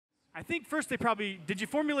I think first they probably, did you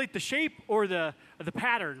formulate the shape or the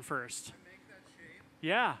pattern first? I make that shape.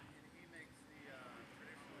 Yeah. And he makes the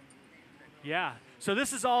traditional cane. Yeah. So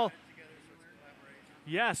this is all, Together, so it's a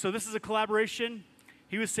collaboration. yeah, so this is a collaboration.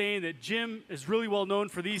 He was saying that Jim is really well known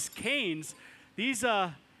for these canes. These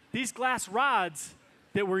glass rods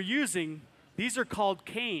that we're using, these are called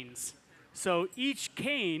canes. So each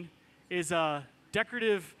cane is a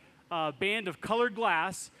decorative band of colored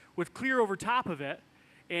glass with clear over top of it.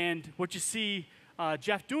 And what you see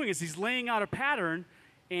Jeff doing is he's laying out a pattern,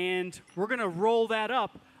 and we're going to roll that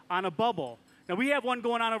up on a bubble. Now, we have one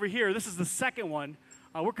going on over here. This is the second one.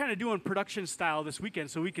 We're kind of doing production style this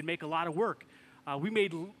weekend so we can make a lot of work. We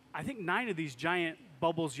made, I think, 9 of these giant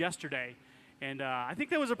bubbles yesterday, and I think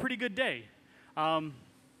that was a pretty good day.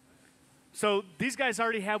 So these guys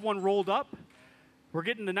already have one rolled up. We're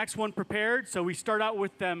getting the next one prepared, so we start out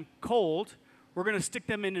with them cold. We're going to stick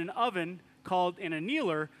them in an oven called an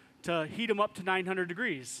annealer to heat them up to 900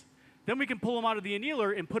 degrees. Then we can pull them out of the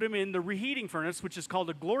annealer and put them in the reheating furnace, which is called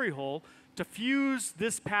a glory hole, to fuse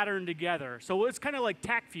this pattern together. So it's kind of like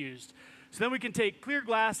tack fused. So then we can take clear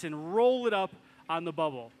glass and roll it up on the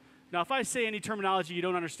bubble. Now, if I say any terminology you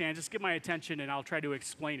don't understand, just get my attention and I'll try to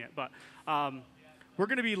explain it. But we're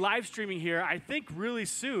going to be live streaming here, I think, really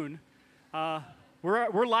soon.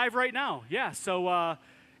 We're live right now. Yeah, so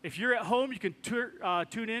if you're at home, you can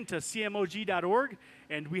tune in to cmog.org,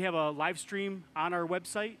 and we have a live stream on our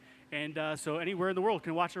website, and so anywhere in the world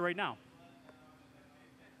can watch it right now.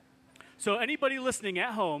 So anybody listening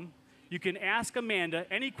at home, you can ask Amanda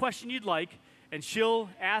any question you'd like, and she'll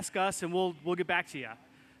ask us, and we'll get back to you.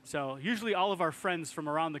 So usually all of our friends from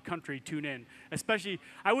around the country tune in, especially,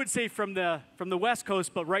 I would say from the West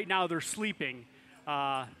Coast, but right now they're sleeping.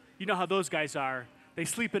 You know how those guys are. They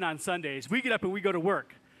sleep in on Sundays. We get up and we go to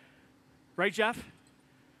work. Right, Jeff?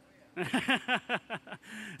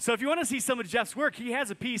 So if you want to see some of Jeff's work, he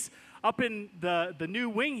has a piece up in the new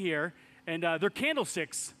wing here, and they're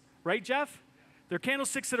candlesticks. Right, Jeff? They're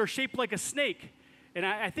candlesticks that are shaped like a snake. And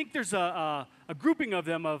I think there's a grouping of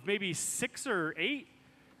them of maybe 6 or 8,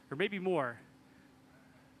 or maybe more.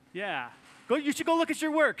 Yeah. You should go look at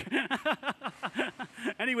your work.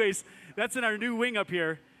 Anyways, that's in our new wing up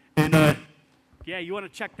here. And yeah, you want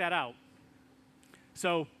to check that out.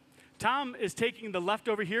 So Tom is taking the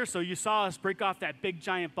leftover here. So you saw us break off that big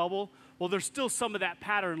giant bubble. Well, there's still some of that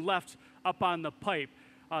pattern left up on the pipe.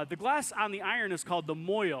 The glass on the iron is called the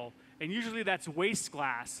moil, and usually that's waste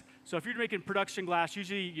glass. So if you're making production glass,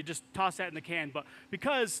 usually you just toss that in the can. But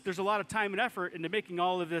because there's a lot of time and effort into making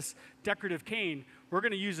all of this decorative cane, we're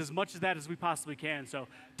going to use as much of that as we possibly can. So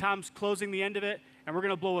Tom's closing the end of it, and we're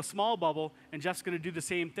going to blow a small bubble, and Jeff's going to do the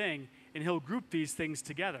same thing, and he'll group these things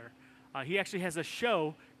together. He actually has a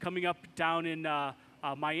show coming up down in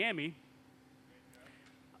Miami,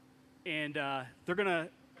 and they're going to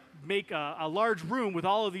make a large room with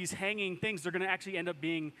all of these hanging things. They're going to actually end up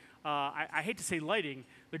being, I hate to say lighting,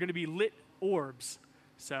 they're going to be lit orbs.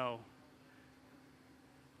 So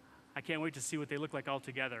I can't wait to see what they look like all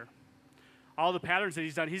together. All the patterns that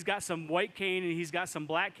he's done, he's got some white cane and he's got some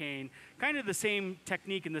black cane, kind of the same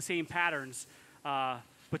technique and the same patterns,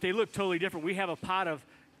 but they look totally different. We have a pot of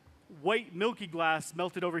white milky glass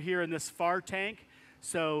melted over here in this far tank.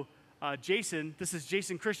 So Jason, this is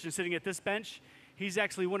Jason Christian sitting at this bench. He's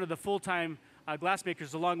actually one of the full-time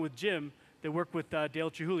glassmakers, along with Jim, that work with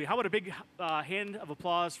Dale Chihuly. How about a big hand of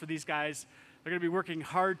applause for these guys? They're going to be working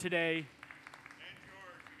hard today.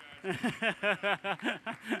 And George, you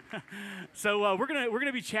guys. So we're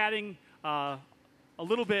gonna be chatting a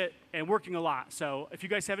little bit and working a lot. So if you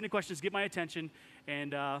guys have any questions, get my attention,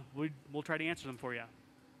 and we'll try to answer them for you.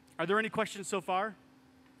 Are there any questions so far?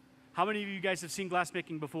 How many of you guys have seen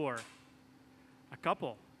glassmaking before? A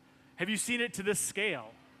couple. Have you seen it to this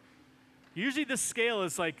scale? Usually this scale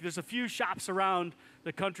is like, there's a few shops around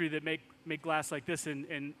the country that make glass like this,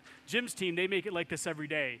 and Jim's team, they make it like this every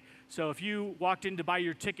day. So if you walked in to buy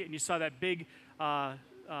your ticket and you saw that big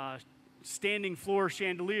standing floor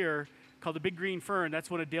chandelier called the Big Green Fern, that's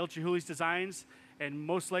one of Dale Chihuly's designs, and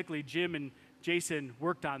most likely Jim and Jason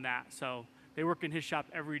worked on that. So they work in his shop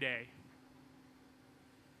every day.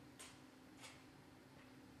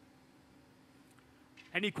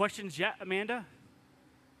 Any questions yet, Amanda?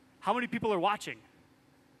 How many people are watching?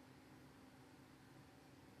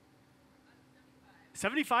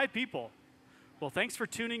 75 people. Well, thanks for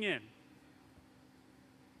tuning in.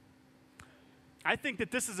 I think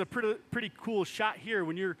that this is a pretty cool shot here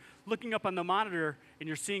when you're looking up on the monitor and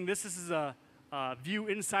you're seeing this. This is a view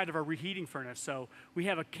inside of our reheating furnace. So we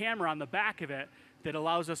have a camera on the back of it that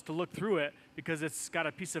allows us to look through it because it's got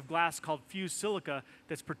a piece of glass called fused silica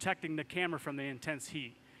that's protecting the camera from the intense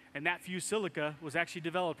heat. And that fused silica was actually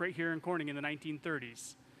developed right here in Corning in the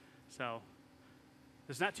 1930s. So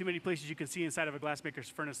there's not too many places you can see inside of a glassmaker's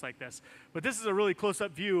furnace like this. But this is a really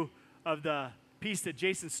close-up view of the piece that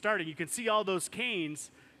Jason's starting. You can see all those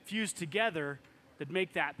canes fused together that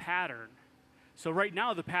make that pattern. So right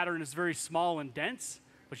now the pattern is very small and dense,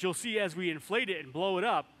 but you'll see as we inflate it and blow it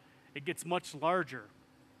up, it gets much larger.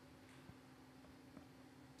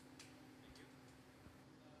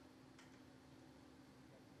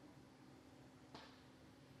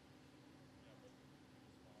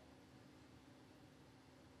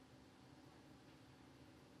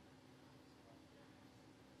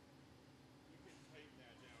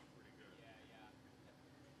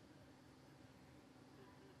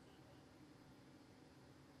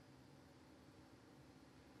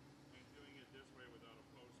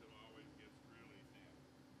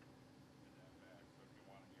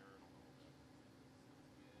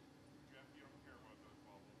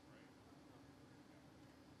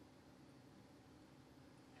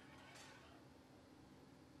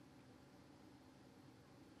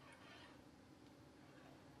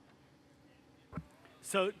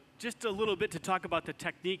 So just a little bit to talk about the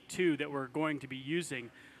technique, too, that we're going to be using.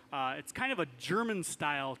 It's kind of a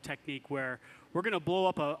German-style technique where we're going to blow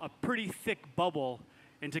up a pretty thick bubble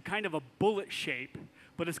into kind of a bullet shape,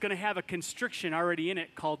 but it's going to have a constriction already in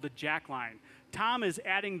it called the jack line. Tom is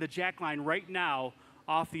adding the jack line right now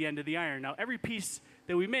off the end of the iron. Now, every piece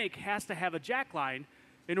that we make has to have a jack line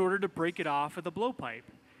in order to break it off of the blowpipe.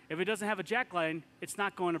 If it doesn't have a jack line, it's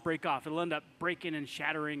not going to break off. It'll end up breaking and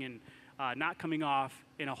shattering and not coming off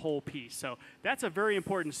in a whole piece. So that's a very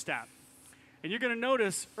important step. And you're going to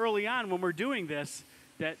notice early on when we're doing this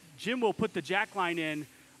that Jim will put the jack line in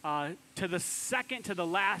to the second to the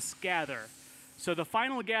last gather. So the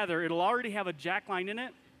final gather, it'll already have a jack line in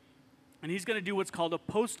it, and he's going to do what's called a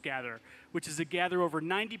post gather, which is a gather over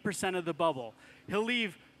 90% of the bubble. He'll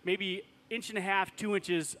leave maybe 1.5 inches, 2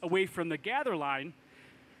 inches away from the gather line,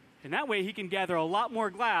 and that way he can gather a lot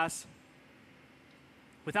more glass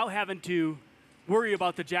without having to worry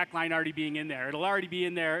about the jack line already being in there. It'll already be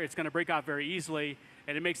in there. It's going to break off very easily,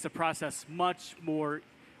 and it makes the process much more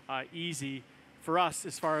easy for us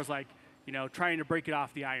as far as like, you know, trying to break it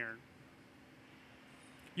off the iron.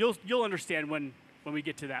 You'll understand when we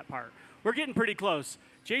get to that part. We're getting pretty close.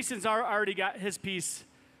 Jason's already got his piece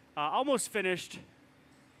almost finished.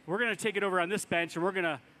 We're going to take it over on this bench, and we're going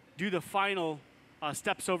to do the final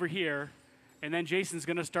steps over here. And then Jason's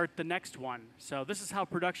going to start the next one. So this is how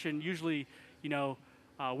production usually, you know,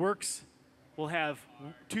 works. We'll have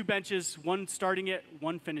 2 benches, one starting it,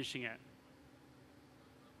 one finishing it.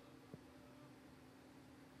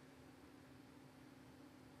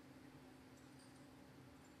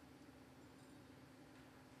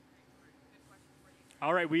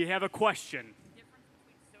 All right, we have a question.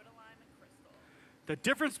 The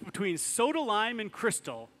difference between soda lime and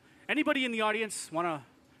crystal. Anybody in the audience want to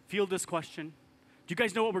field this question? Do you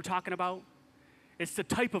guys know what we're talking about? It's the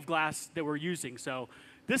type of glass that we're using. So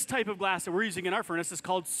this type of glass that we're using in our furnace is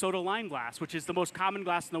called soda lime glass, which is the most common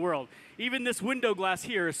glass in the world. Even this window glass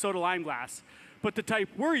here is soda lime glass. But the type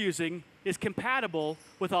we're using is compatible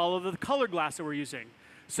with all of the colored glass that we're using.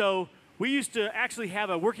 So we used to actually have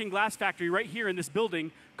a working glass factory right here in this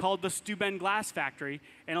building called the Steuben Glass Factory,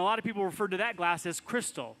 and a lot of people refer to that glass as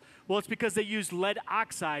crystal. Well, it's because they use lead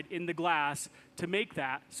oxide in the glass to make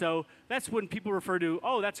that. So that's when people refer to,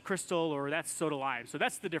 oh, that's crystal or that's soda lime. So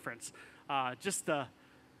that's the difference, just the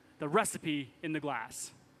recipe in the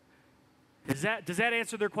glass. Does that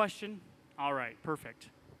answer their question? All right, perfect.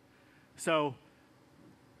 So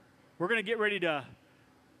we're going to get ready to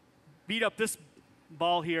beat up this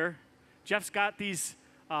ball here. Jeff's got these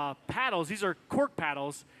paddles. These are cork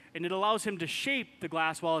paddles, and it allows him to shape the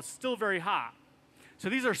glass while it's still very hot. So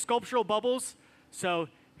these are sculptural bubbles, so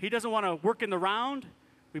he doesn't want to work in the round.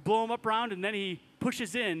 We blow him up round, and then he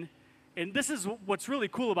pushes in. And this is what's really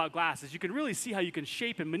cool about glass, is you can really see how you can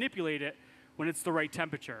shape and manipulate it when it's the right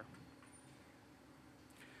temperature.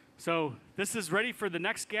 So this is ready for the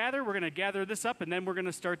next gather. We're going to gather this up, and then we're going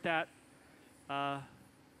to start that to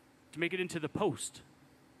make it into the post.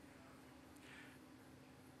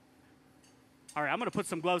 All right, I'm going to put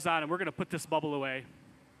some gloves on, and we're going to put this bubble away.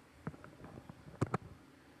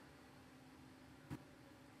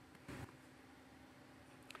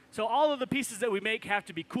 So all of the pieces that we make have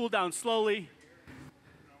to be cooled down slowly.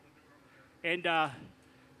 And we're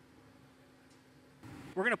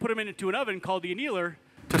going to put them into an oven called the annealer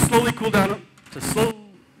to slowly cool down.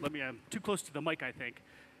 I'm too close to the mic, I think.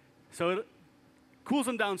 So it cools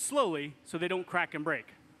them down slowly so they don't crack and break.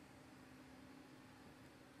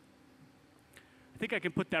 I think I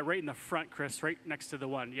can put that right in the front, Chris, right next to the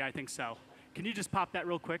one. Yeah, I think so. Can you just pop that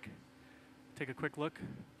real quick? Take a quick look.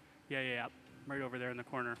 Yeah. Right over there in the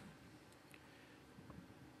corner.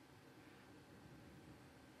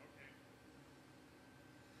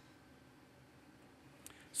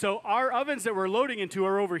 So our ovens that we're loading into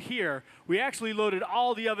are over here. We actually loaded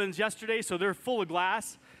all the ovens yesterday, so they're full of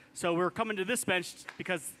glass. So we're coming to this bench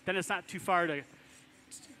because then it's not too far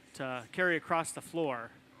to carry across the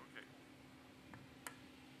floor. Okay.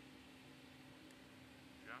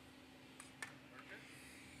 Yeah. Okay.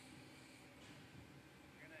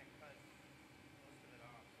 You're gonna cut most of it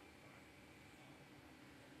off.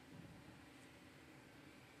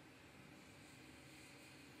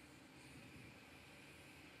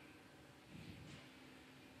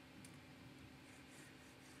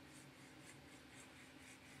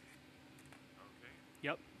 Okay.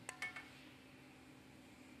 Yep.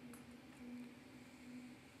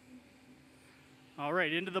 All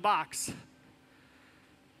right, into the box.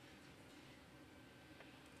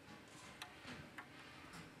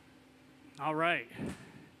 All right.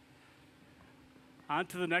 On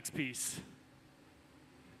to the next piece.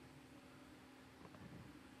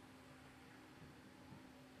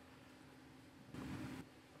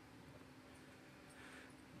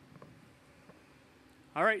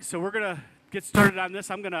 All right, so we're going to get started on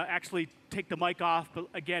this. I'm going to actually take the mic off, but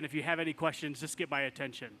again, if you have any questions, just get my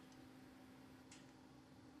attention.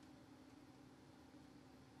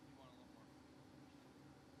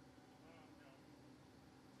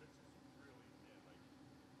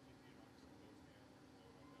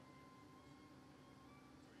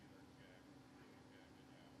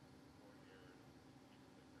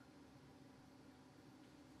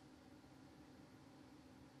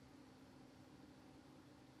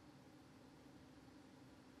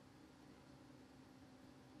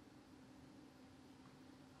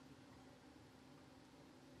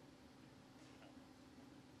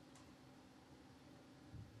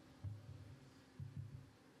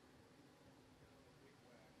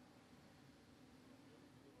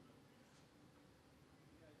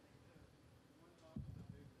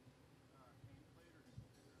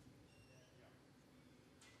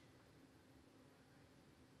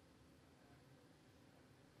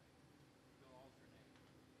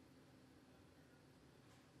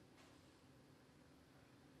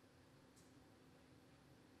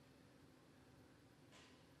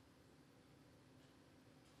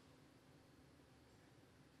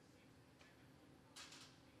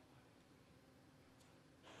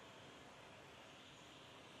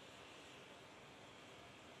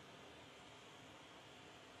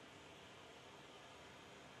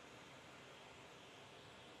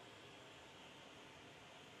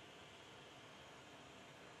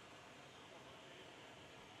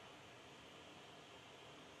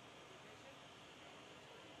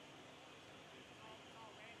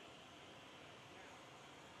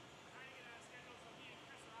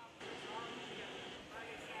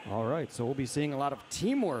 All right, so we'll be seeing a lot of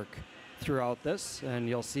teamwork throughout this, and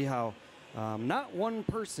you'll see how not one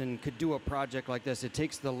person could do a project like this. It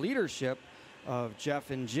takes the leadership of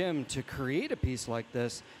Jeff and Jim to create a piece like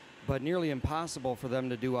this, but nearly impossible for them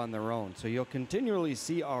to do on their own. So you'll continually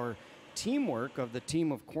see our teamwork of the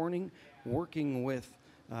team of Corning working with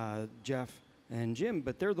Jeff and Jim,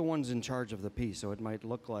 but they're the ones in charge of the piece. So it might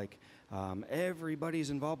look like everybody's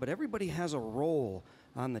involved, but everybody has a role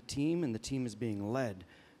on the team, and the team is being led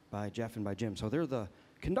by Jeff and by Jim. So they're the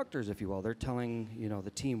conductors, if you will. They're telling,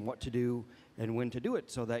 the team what to do and when to do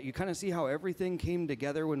it, so that you kind of see how everything came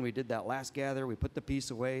together when we did that last gather. We put the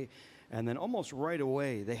piece away, and then almost right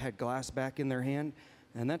away they had glass back in their hand,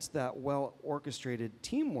 and that's that well-orchestrated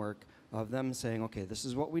teamwork of them saying, okay, this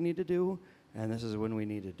is what we need to do, and this is when we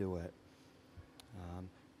need to do it.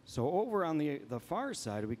 So over on the far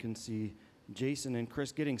side, we can see Jason and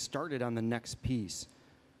Chris getting started on the next piece.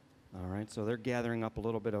 All right, so they're gathering up a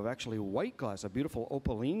little bit of actually white glass, a beautiful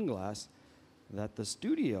opaline glass that the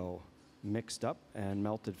studio mixed up and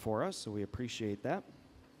melted for us, so we appreciate that.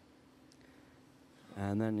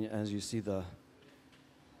 And then as you see,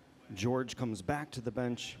 George comes back to the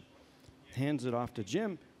bench, hands it off to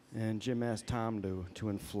Jim, and Jim asks Tom to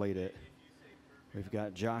inflate it. We've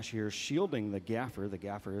got Josh here shielding the gaffer. The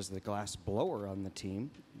gaffer is the glass blower on the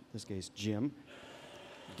team. In this case, Jim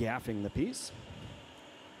gaffing the piece.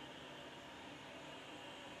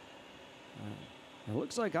 It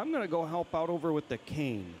looks like I'm going to go help out over with the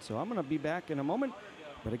cane. So I'm going to be back in a moment.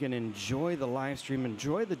 But again, enjoy the live stream,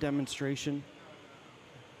 enjoy the demonstration,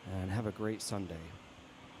 and have a great Sunday.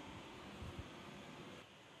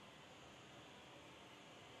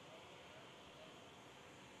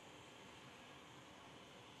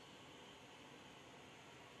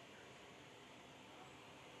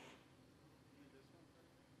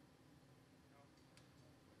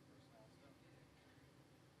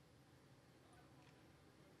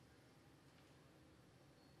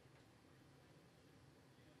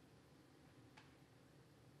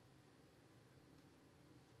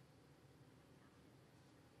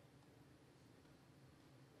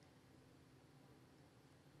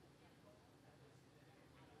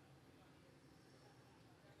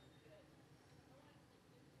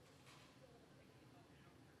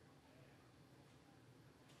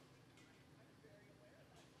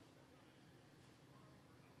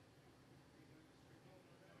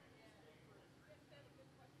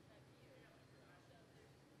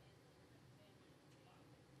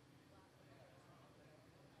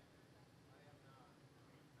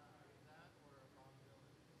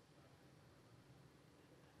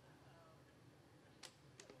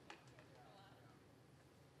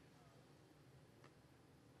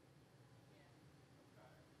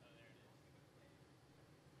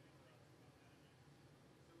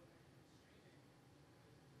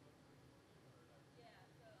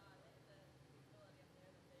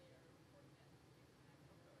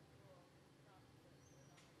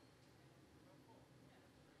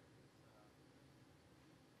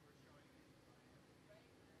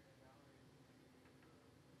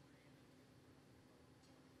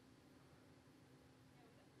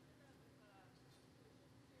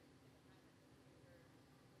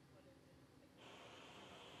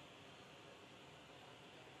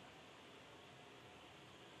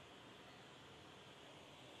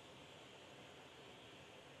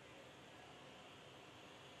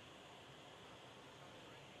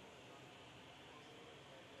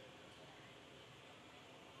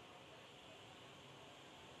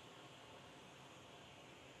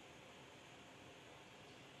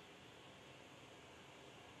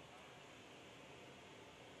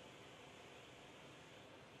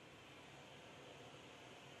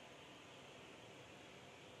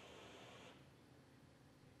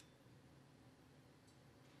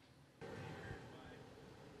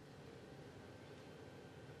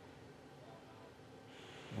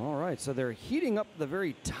 right, so they're heating up the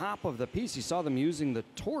very top of the piece. You saw them using the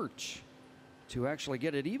torch to actually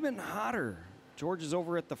get it even hotter. George is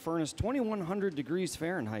over at the furnace, 2,100 degrees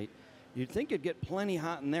Fahrenheit. You'd think it'd get plenty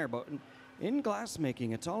hot in there, but in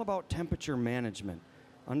glassmaking, it's all about temperature management,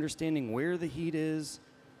 understanding where the heat is,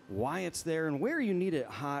 why it's there, and where you need it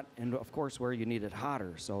hot, and of course, where you need it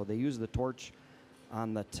hotter. So they use the torch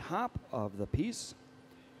on the top of the piece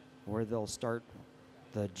where they'll start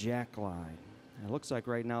the jack line. And it looks like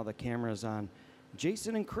right now the camera's on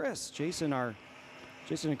Jason and Chris. Jason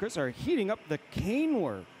and Chris are heating up the cane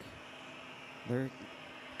work. You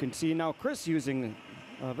can see now Chris using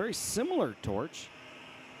a very similar torch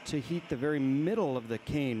to heat the very middle of the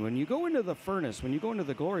cane. When you go into the furnace, when you go into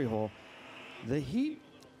the glory hole, the heat,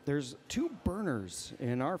 there's 2 burners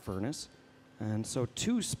in our furnace, and so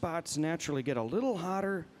 2 spots naturally get a little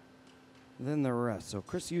hotter than the rest. So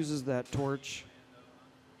Chris uses that torch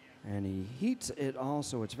and he heats it all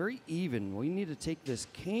so it's very even. We need to take this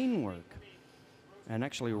cane work and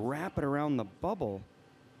actually wrap it around the bubble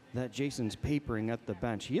that Jason's papering at the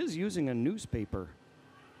bench. He is using a newspaper,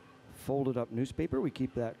 folded up newspaper. We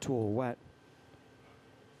keep that tool wet.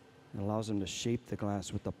 It allows him to shape the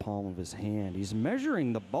glass with the palm of his hand. He's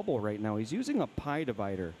measuring the bubble right now. He's using a pie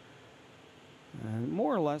divider. And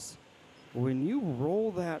more or less, when you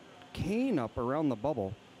roll that cane up around the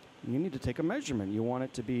bubble, you need to take a measurement. You want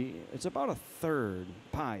it to be, it's about a third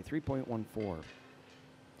pi, 3.14.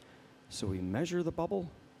 So we measure the bubble,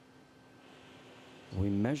 we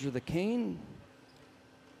measure the cane,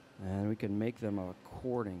 and we can make them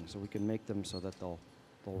according. So we can make them so that they'll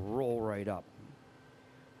roll right up.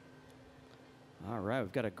 All right,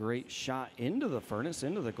 we've got a great shot into the furnace,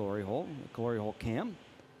 into the glory hole cam.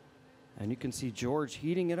 And you can see George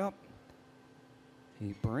heating it up.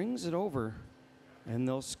 He brings it over, and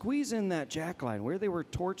they'll squeeze in that jack line where they were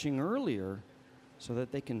torching earlier so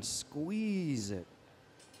that they can squeeze it.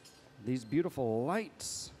 These beautiful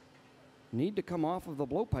lights need to come off of the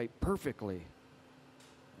blowpipe perfectly.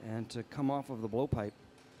 And to come off of the blowpipe,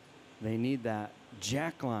 they need that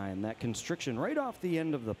jack line, that constriction right off the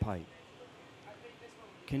end of the pipe.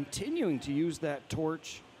 Continuing to use that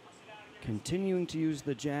torch, continuing to use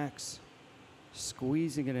the jacks,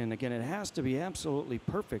 squeezing it in. Again, it has to be absolutely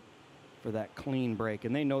perfect for that clean break,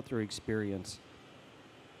 and they know through experience.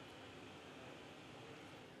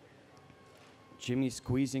 Jimmy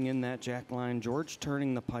squeezing in that jack line, George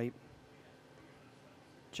turning the pipe.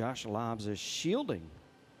 Josh Lobbs is shielding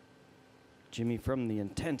Jimmy from the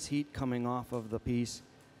intense heat coming off of the piece,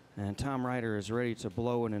 and Tom Ryder is ready to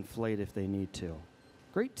blow and inflate if they need to.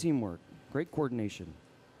 Great teamwork, great coordination.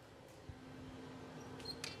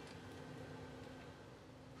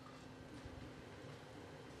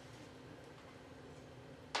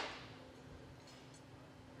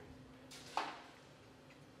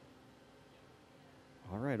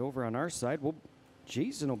 All right, over on our side,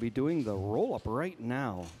 Jason will be doing the roll-up right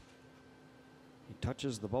now. He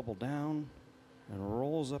touches the bubble down and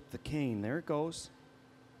rolls up the cane. There it goes.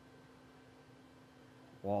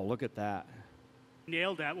 Wow, look at that.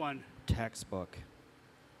 Nailed that one. Textbook.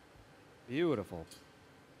 Beautiful.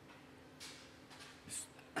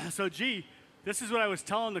 So, gee, this is what I was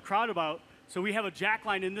telling the crowd about. So we have a jack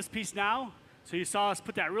line in this piece now. So you saw us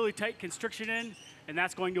put that really tight constriction in, and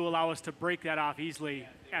that's going to allow us to break that off easily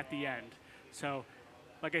at the end. So,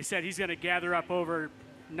 like I said, he's going to gather up over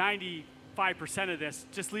 95% of this,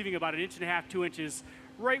 just leaving about 1.5 inches, 2 inches,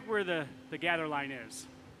 right where the gather line is.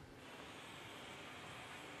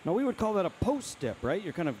 Now, we would call that a post dip, right?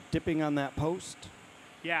 You're kind of dipping on that post.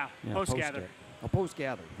 Yeah, post gather. Dip. A post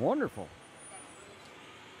gather. Wonderful.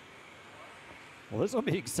 Well, this will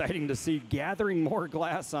be exciting to see, gathering more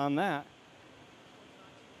glass on that.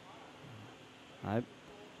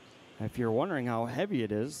 If you're wondering how heavy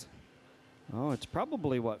it is, oh, it's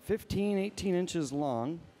probably, what, 15, 18 inches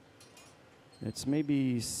long. It's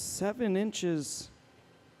maybe 7 inches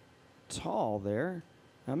tall there.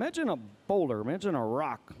 Now imagine a boulder, imagine a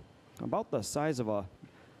rock about the size of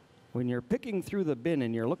when you're picking through the bin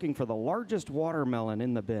and you're looking for the largest watermelon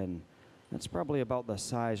in the bin. That's probably about the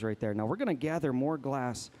size right there. Now we're going to gather more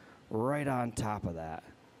glass right on top of that.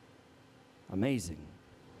 Amazing.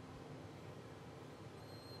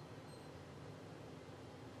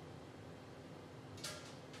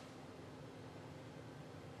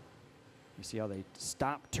 You see how they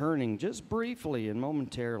stop turning just briefly and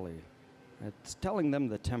momentarily. It's telling them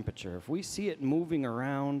the temperature. If we see it moving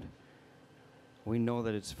around, we know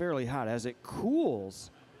that it's fairly hot. As it cools,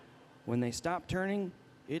 when they stop turning,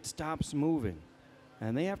 it stops moving.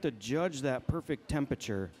 And they have to judge that perfect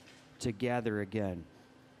temperature to gather again.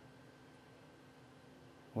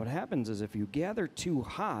 What happens is if you gather too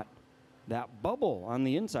hot, that bubble on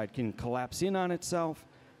the inside can collapse in on itself.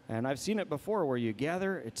 And I've seen it before where you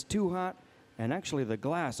gather, it's too hot, and actually the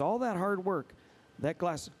glass, all that hard work, that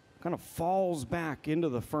glass kind of falls back into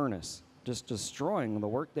the furnace, just destroying the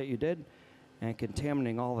work that you did and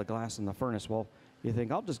contaminating all the glass in the furnace. Well, you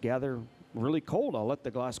think, I'll just gather really cold. I'll let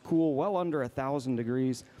the glass cool well under 1,000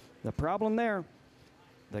 degrees. The problem there,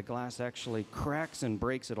 the glass actually cracks and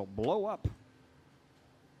breaks. It'll blow up.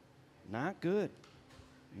 Not good.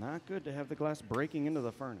 Not good to have the glass breaking into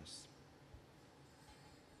the furnace.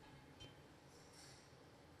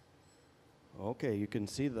 Okay, you can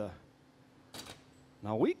see the...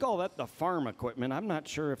 Now, we call that the farm equipment. I'm not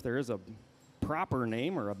sure if there is a proper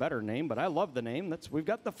name or a better name, but I love the name. We've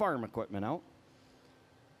got the farm equipment out.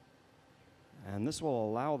 And this will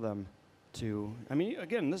allow them to... I mean,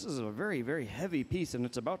 again, this is a very, very heavy piece, and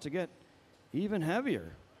it's about to get even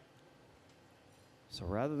heavier. So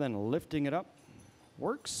rather than lifting it up,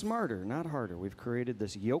 work smarter, not harder. We've created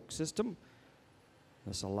this yoke system.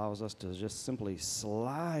 This allows us to just simply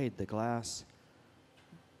slide the glass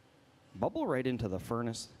bubble right into the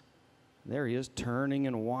furnace. There he is, turning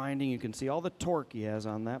and winding. You can see all the torque he has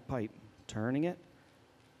on that pipe. Turning it.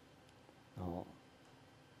 Oh,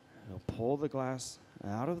 he'll pull the glass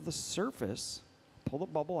out of the surface, pull the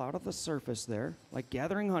bubble out of the surface there, like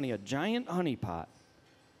gathering honey, a giant honey pot.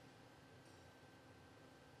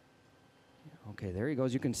 Okay, there he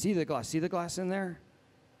goes. You can see the glass. See the glass in there?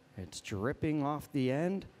 It's dripping off the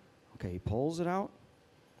end. Okay, he pulls it out.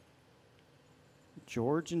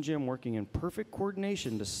 George and Jim working in perfect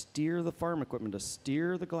coordination to steer the farm equipment, to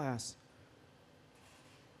steer the glass.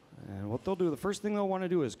 And what they'll do, the first thing they'll want to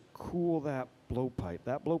do is cool that blowpipe.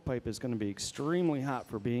 That blowpipe is going to be extremely hot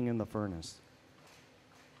for being in the furnace.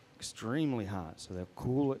 Extremely hot, so they'll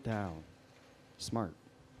cool it down. Smart.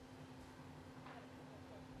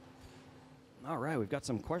 All right, we've got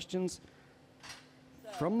some questions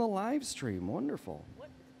from the live stream. Wonderful. What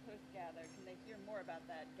is post-gather? Can they hear more about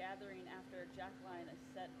that? Gathering after a jackline is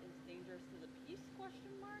set is dangerous to the piece?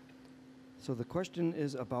 Question mark. So the question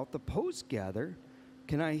is about the post-gather.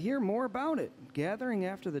 Can I hear more about it? Gathering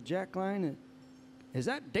after the jackline, is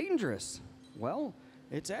that dangerous? Well,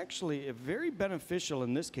 it's actually very beneficial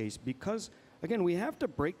in this case because, again, we have to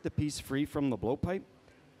break the piece free from the blowpipe.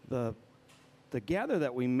 The gather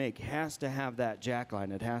that we make has to have that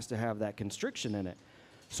jackline. It has to have that constriction in it.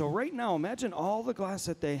 So right now, imagine all the glass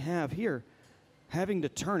that they have here having to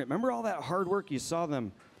turn it. Remember all that hard work? You saw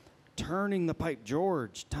them turning the pipe.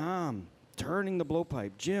 George, Tom, turning the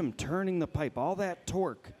blowpipe. Jim, turning the pipe. All that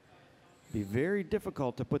torque. Be very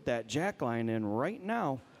difficult to put that jackline in right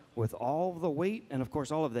now with all the weight and, of course,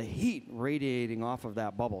 all of the heat radiating off of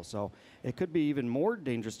that bubble. So it could be even more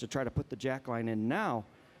dangerous to try to put the jackline in now.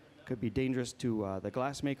 Could be dangerous to the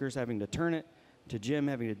glass makers having to turn it, to Jim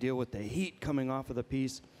having to deal with the heat coming off of the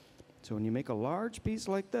piece. So when you make a large piece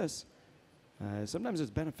like this, sometimes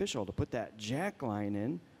it's beneficial to put that jackline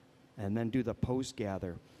in and then do the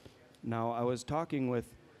post-gather. Now, I was talking with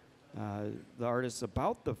the artists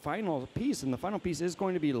about the final piece, and the final piece is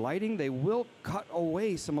going to be lighting. They will cut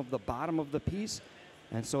away some of the bottom of the piece,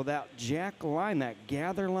 and so that jack line, that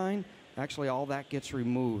gather line, actually all that gets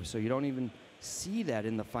removed. So you don't even see that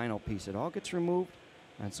in the final piece. It all gets removed,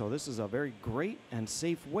 and so this is a very great and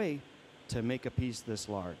safe way to make a piece this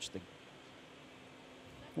large.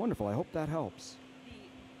 Wonderful. I hope that helps.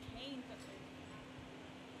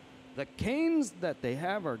 The canes that they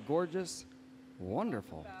have are gorgeous.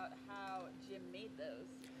 Wonderful. About how Jim made those.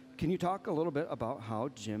 Can you talk a little bit about how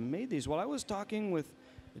Jim made these? Well, I was talking with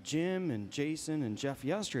Jim and Jason and Jeff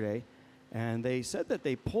yesterday, and they said that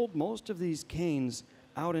they pulled most of these canes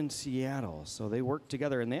out in Seattle. So they worked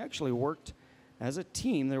together, and they actually worked as a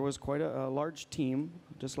team. There was quite a large team,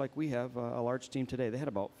 just like we have a large team today. They had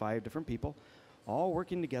about 5 different people all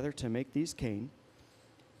working together to make these cane.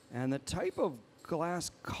 And the type of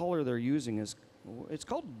glass color they're using is, it's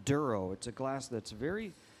called Duro. It's a glass that's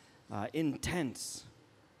very intense.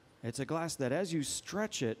 It's a glass that as you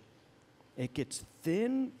stretch it, it gets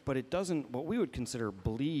thin, but it doesn't, what we would consider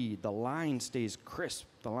bleed. The line stays crisp.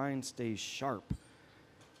 The line stays sharp.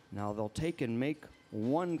 Now they'll take and make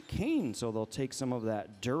one cane, so they'll take some of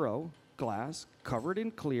that Duro glass, covered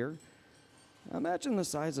in clear. Imagine the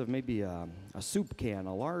size of maybe a soup can,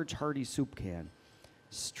 a large hearty soup can.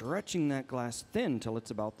 Stretching that glass thin till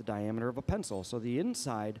it's about the diameter of a pencil. So the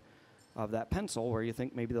inside of that pencil, where you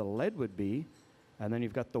think maybe the lead would be, and then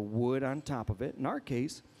you've got the wood on top of it. In our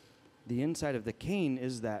case, the inside of the cane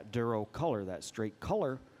is that Duro color, that straight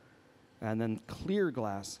color, and then clear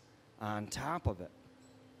glass on top of it.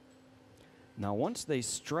 Now, once they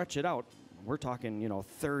stretch it out, we're talking,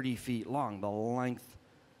 30 feet long, the length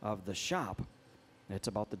of the shop. It's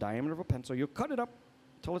about the diameter of a pencil. You'll cut it up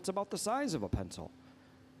till it's about the size of a pencil.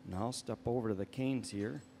 Now I'll step over to the canes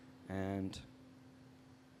here, and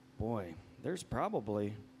boy, there's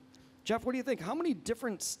probably, Jeff, what do you think? How many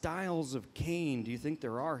different styles of cane do you think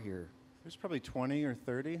there are here? There's probably 20 or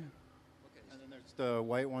 30. Okay. And then there's the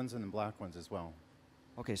white ones and the black ones as well.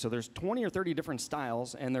 Okay, so there's 20 or 30 different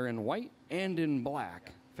styles, and they're in white and in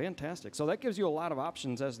black. Fantastic. So that gives you a lot of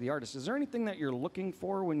options as the artist. Is there anything that you're looking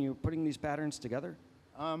for when you're putting these patterns together?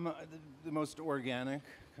 The most organic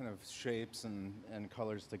kind of shapes and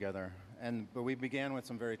colors together. But we began with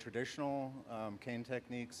some very traditional cane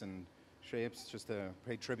techniques and shapes just to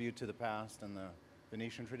pay tribute to the past and the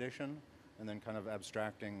Venetian tradition, and then kind of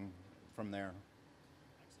abstracting from there.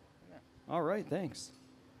 Excellent. Yeah. All right, thanks.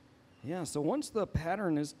 Yeah, so once the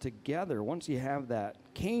pattern is together, once you have that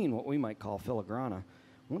cane, what we might call filigrana,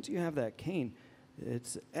 once you have that cane,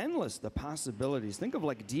 it's endless, the possibilities. Think of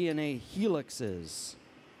like DNA helixes,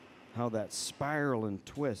 how that spiral and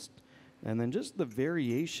twist, and then just the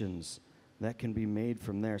variations that can be made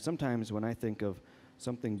from there. Sometimes when I think of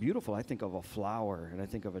something beautiful, I think of a flower, and I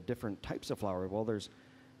think of a different types of flower. Well, there's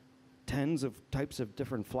tens of types of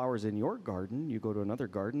different flowers in your garden. You go to another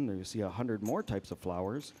garden, there you see 100 more types of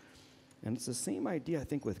flowers. And it's the same idea, I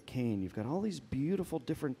think, with cane. You've got all these beautiful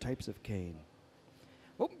different types of cane.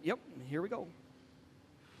 Oh, yep, here we go.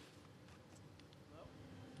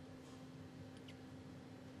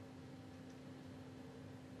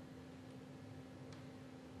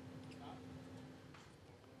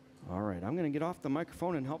 All right, I'm going to get off the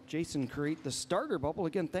microphone and help Jason create the starter bubble.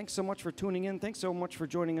 Again, thanks so much for tuning in. Thanks so much for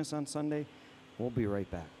joining us on Sunday. We'll be right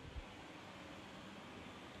back.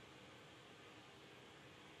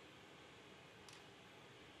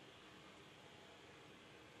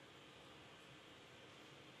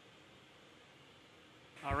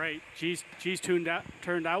 All right, G's turned out,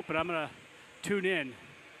 but I'm going to tune in.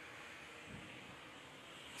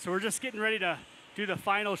 So we're just getting ready to do the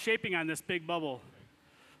final shaping on this big bubble.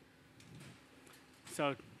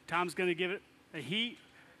 So Tom's going to give it a heat.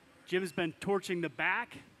 Jim's been torching the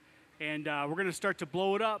back, and we're going to start to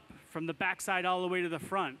blow it up from the backside all the way to the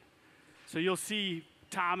front. So you'll see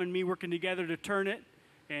Tom and me working together to turn it,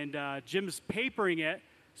 and Jim's papering it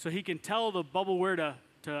so he can tell the bubble where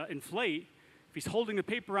to inflate. If he's holding the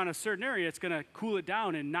paper on a certain area, it's going to cool it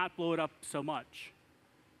down and not blow it up so much.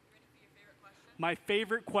 Ready for your favorite question? My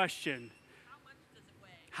favorite question. How much does it weigh?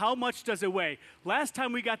 How much does it weigh? Last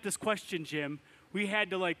time we got this question, Jim, we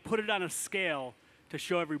had to like put it on a scale to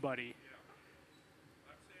show everybody. Yeah.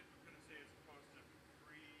 I'm going to say it's close to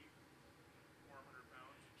 400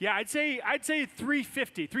 pounds. Yeah, I'd say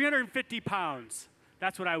 350 pounds.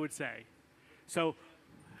 That's what I would say. So,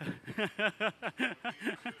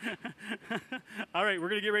 all right, we're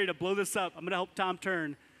going to get ready to blow this up. I'm going to help Tom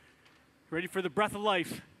turn. Ready for the breath of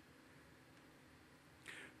life.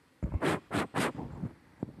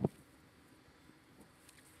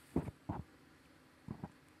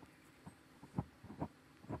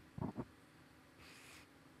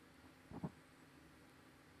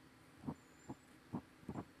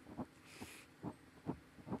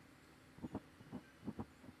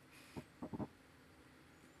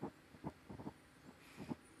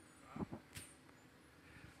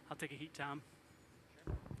 I'll take a heat, Tom.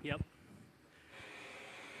 Sure. Yep.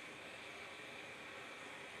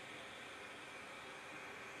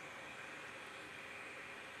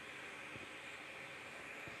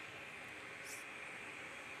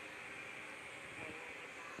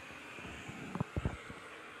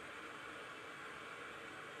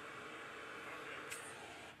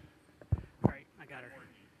 All right, I got her.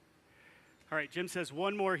 All right, Jim says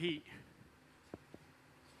one more heat.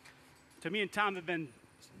 So me and Tom have been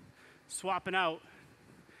swapping out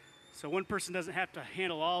so one person doesn't have to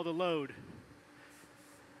handle all the load.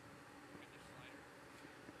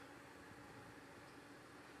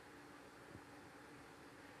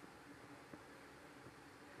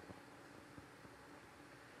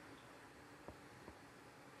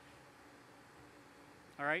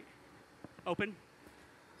 All right, open.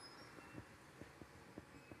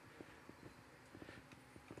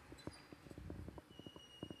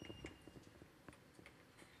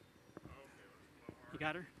 You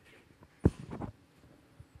got her?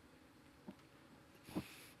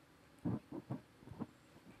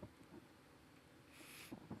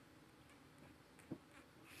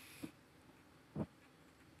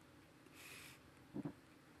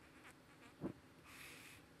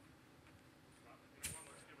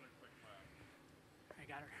 I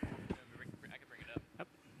got her. I can bring it up. Yep.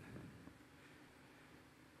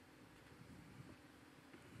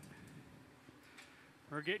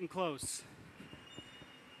 We're getting close.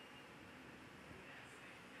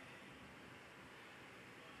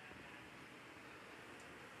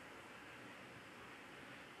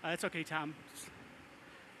 That's okay, Tom.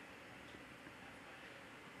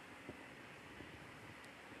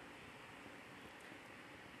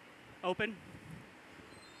 Open.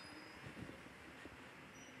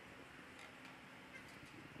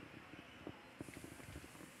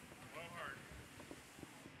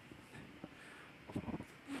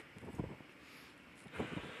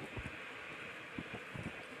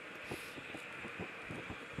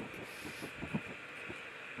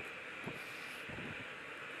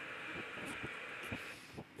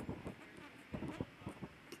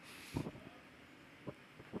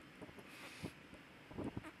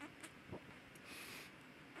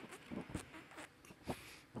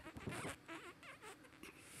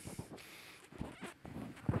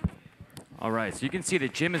 All right, so you can see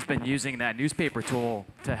that Jim has been using that newspaper tool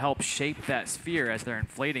to help shape that sphere as they're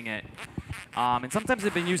inflating it. And sometimes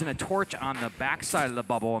they've been using a torch on the backside of the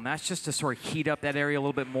bubble, and that's just to sort of heat up that area a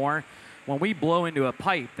little bit more. When we blow into a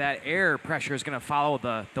pipe, that air pressure is going to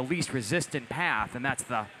follow the least resistant path, and that's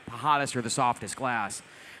the hottest or the softest glass.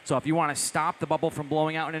 So if you want to stop the bubble from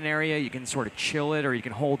blowing out in an area, you can sort of chill it, or you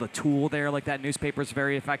can hold a tool there like that newspaper is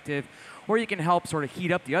very effective. Or you can help sort of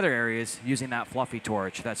heat up the other areas using that fluffy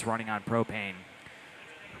torch that's running on propane.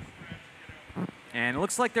 And it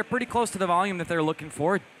looks like they're pretty close to the volume that they're looking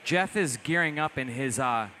for. Jeff is gearing up in his,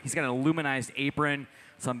 he's got an aluminized apron,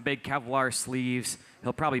 some big Kevlar sleeves.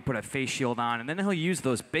 He'll probably put a face shield on, and then he'll use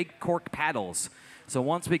those big cork paddles. So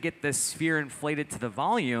once we get this sphere inflated to the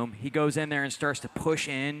volume, he goes in there and starts to push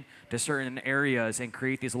in to certain areas and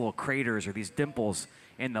create these little craters or these dimples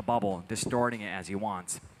in the bubble, distorting it as he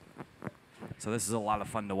wants. So this is a lot of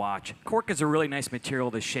fun to watch. Cork is a really nice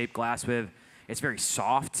material to shape glass with. It's very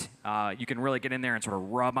soft. You can really get in there and sort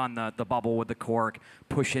of rub on the bubble with the cork,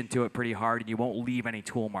 push into it pretty hard, and you won't leave any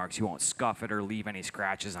tool marks. You won't scuff it or leave any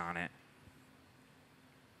scratches on it.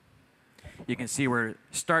 You can see we're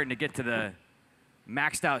starting to get to the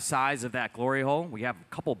maxed out size of that glory hole. We have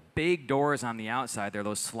a couple big doors on the outside. They're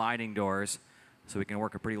those sliding doors, so we can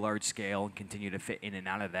work a pretty large scale and continue to fit in and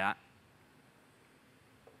out of that.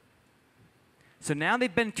 So now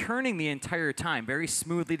they've been turning the entire time very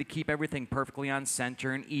smoothly to keep everything perfectly on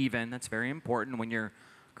center and even. That's very important when you're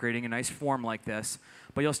creating a nice form like this.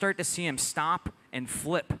 But you'll start to see him stop and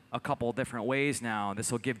flip a couple different ways now.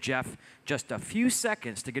 This will give Jeff just a few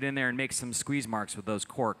seconds to get in there and make some squeeze marks with those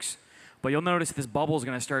corks. But you'll notice this bubble is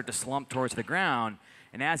going to start to slump towards the ground.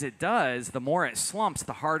 And as it does, the more it slumps,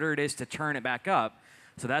 the harder it is to turn it back up.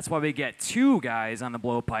 So that's why we get two guys on the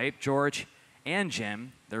blowpipe, George and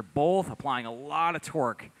Jim. They're both applying a lot of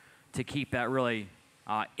torque to keep that really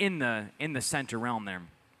in the center realm there.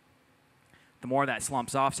 The more that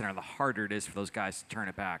slumps off center, the harder it is for those guys to turn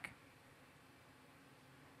it back.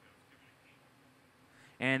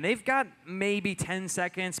 And they've got maybe 10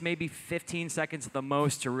 seconds, maybe 15 seconds at the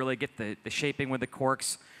most to really get the shaping with the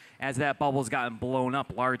corks. As that bubble's gotten blown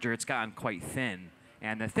up larger, it's gotten quite thin.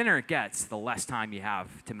 And the thinner it gets, the less time you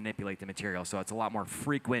have to manipulate the material. So it's a lot more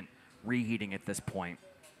frequent reheating at this point.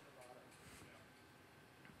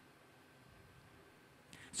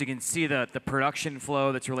 So you can see the production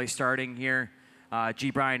flow that's really starting here.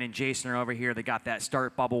 G. Brian and Jason are over here. They got that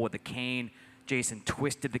start bubble with the cane. Jason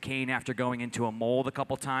twisted the cane after going into a mold a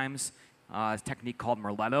couple times. It's a technique called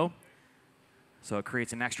merletto. So it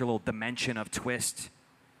creates an extra little dimension of twist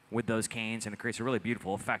with those canes, and it creates a really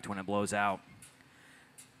beautiful effect when it blows out.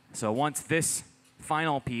 So once this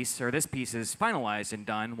final piece, or this piece is finalized and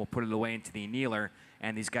done, we'll put it away into the annealer,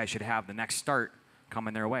 and these guys should have the next start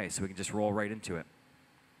coming their way, so we can just roll right into it.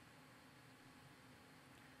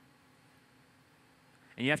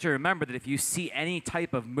 And you have to remember that if you see any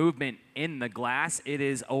type of movement in the glass, it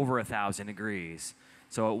is over 1,000 degrees.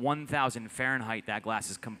 So at 1,000 Fahrenheit, that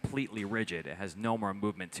glass is completely rigid. It has no more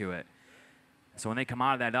movement to it. So when they come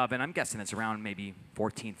out of that oven, I'm guessing it's around maybe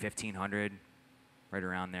 1,500, right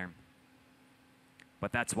around there.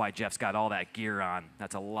 But that's why Jeff's got all that gear on.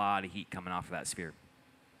 That's a lot of heat coming off of that sphere.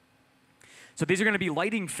 So these are going to be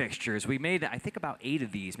lighting fixtures. We made, I think, about 8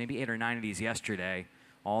 of these, maybe 8 or 9 of these yesterday,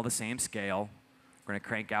 all the same scale. We're going to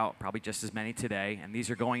crank out probably just as many today. And these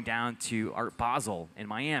are going down to Art Basel in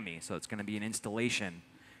Miami. So it's going to be an installation.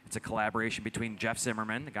 It's a collaboration between Jeff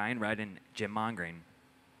Zimmerman, the guy in red, and Jim Mongrain.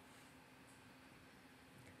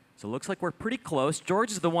 So it looks like we're pretty close.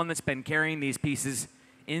 George is the one that's been carrying these pieces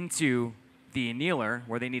into the annealer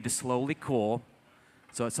where they need to slowly cool.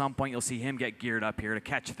 So at some point you'll see him get geared up here to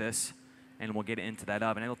catch this, and we'll get it into that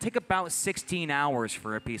oven. It'll take about 16 hours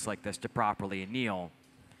for a piece like this to properly anneal.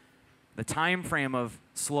 The time frame of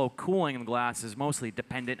slow cooling in the glass is mostly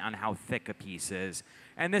dependent on how thick a piece is.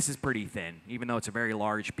 And this is pretty thin. Even though it's a very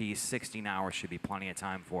large piece, 16 hours should be plenty of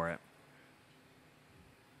time for it.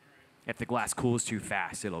 If the glass cools too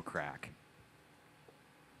fast, it'll crack.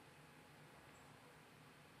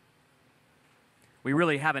 We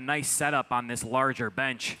really have a nice setup on this larger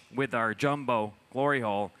bench with our jumbo glory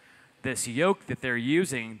hole. This yoke that they're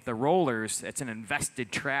using, the rollers, it's an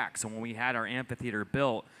invested track. So when we had our amphitheater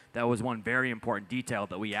built, that was one very important detail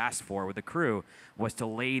that we asked for with the crew, was to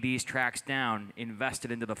lay these tracks down,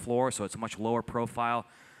 invested into the floor, so it's a much lower profile.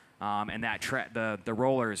 And that the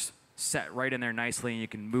rollers set right in there nicely, and you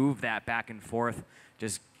can move that back and forth,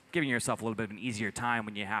 just giving yourself a little bit of an easier time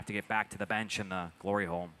when you have to get back to the bench and the glory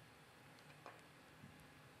hole.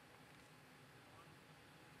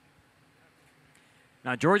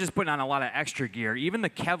 Now, George is putting on a lot of extra gear. Even the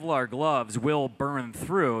Kevlar gloves will burn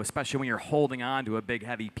through, especially when you're holding on to a big,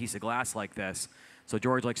 heavy piece of glass like this. So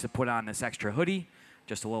George likes to put on this extra hoodie,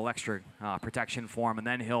 just a little extra protection for him, and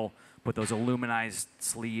then he'll put those aluminized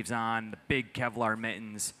sleeves on, the big Kevlar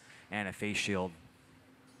mittens, and a face shield.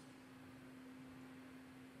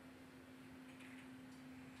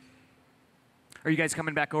 Are you guys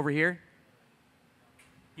coming back over here?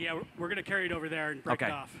 Yeah, we're going to carry it over there and break it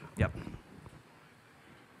off. Yep.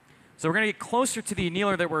 So we're going to get closer to the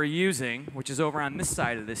annealer that we're using, which is over on this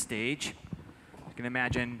side of the stage. You can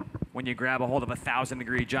imagine when you grab a hold of a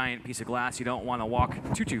 1,000-degree giant piece of glass, you don't want to walk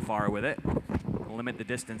too far with it. We'll limit the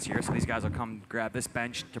distance here, so these guys will come grab this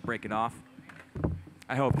bench to break it off.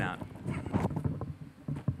 I hope not.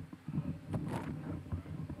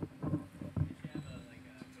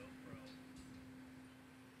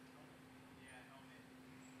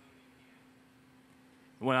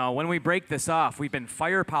 Well, when we break this off, we've been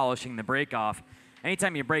fire polishing the break off.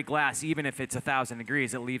 Anytime you break glass, even if it's 1,000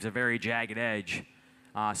 degrees, it leaves a very jagged edge.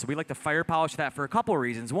 So we like to fire polish that for a couple of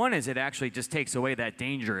reasons. One is it actually just takes away that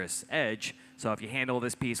dangerous edge. So if you handle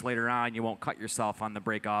this piece later on, you won't cut yourself on the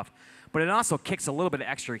break off. But it also kicks a little bit of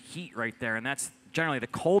extra heat right there, and that's generally the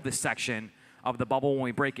coldest section of the bubble when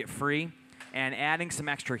we break it free. And adding some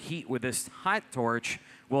extra heat with this hot torch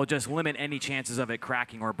will just limit any chances of it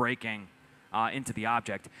cracking or breaking into the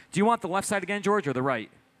object. Do you want the left side again, George, or the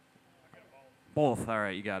right? Both. All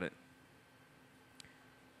right, you got it.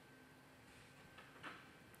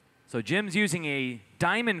 So Jim's using a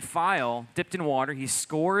diamond file dipped in water. He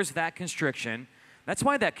scores that constriction. That's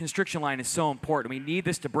why that constriction line is so important. We need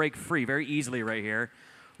this to break free very easily right here.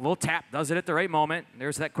 A little tap does it at the right moment.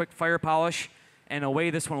 There's that quick fire polish, and away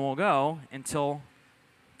this one will go until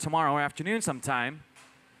tomorrow afternoon sometime.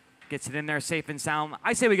 Gets it in there safe and sound.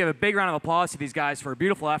 I say we give a big round of applause to these guys for a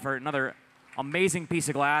beautiful effort. Another amazing piece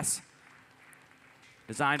of glass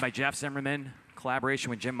designed by Jeff Zimmerman,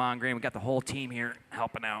 collaboration with Jim Mongrain. We got the whole team here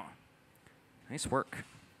helping out. Nice work.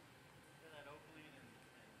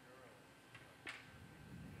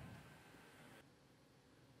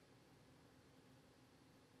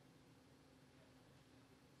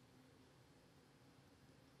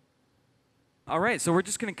 All right, so we're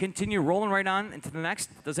just going to continue rolling right on into the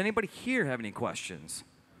next. Does anybody here have any questions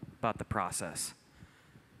about the process?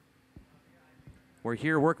 We're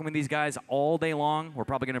here working with these guys all day long. We're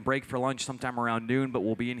probably going to break for lunch sometime around noon, but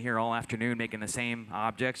we'll be in here all afternoon making the same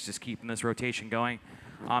objects, just keeping this rotation going.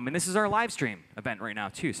 And this is our live stream event right now,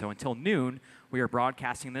 too. So until noon, we are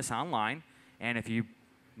broadcasting this online. And if you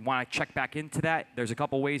want to check back into that, there's a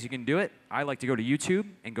couple ways you can do it. I like to go to YouTube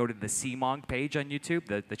and go to the CMOG page on YouTube,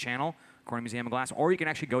 the channel, Corning Museum of Glass, or you can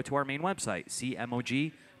actually go to our main website,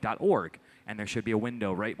 cmog.org, and there should be a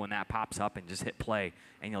window right when that pops up, and just hit play,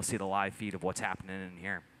 and you'll see the live feed of what's happening in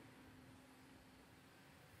here.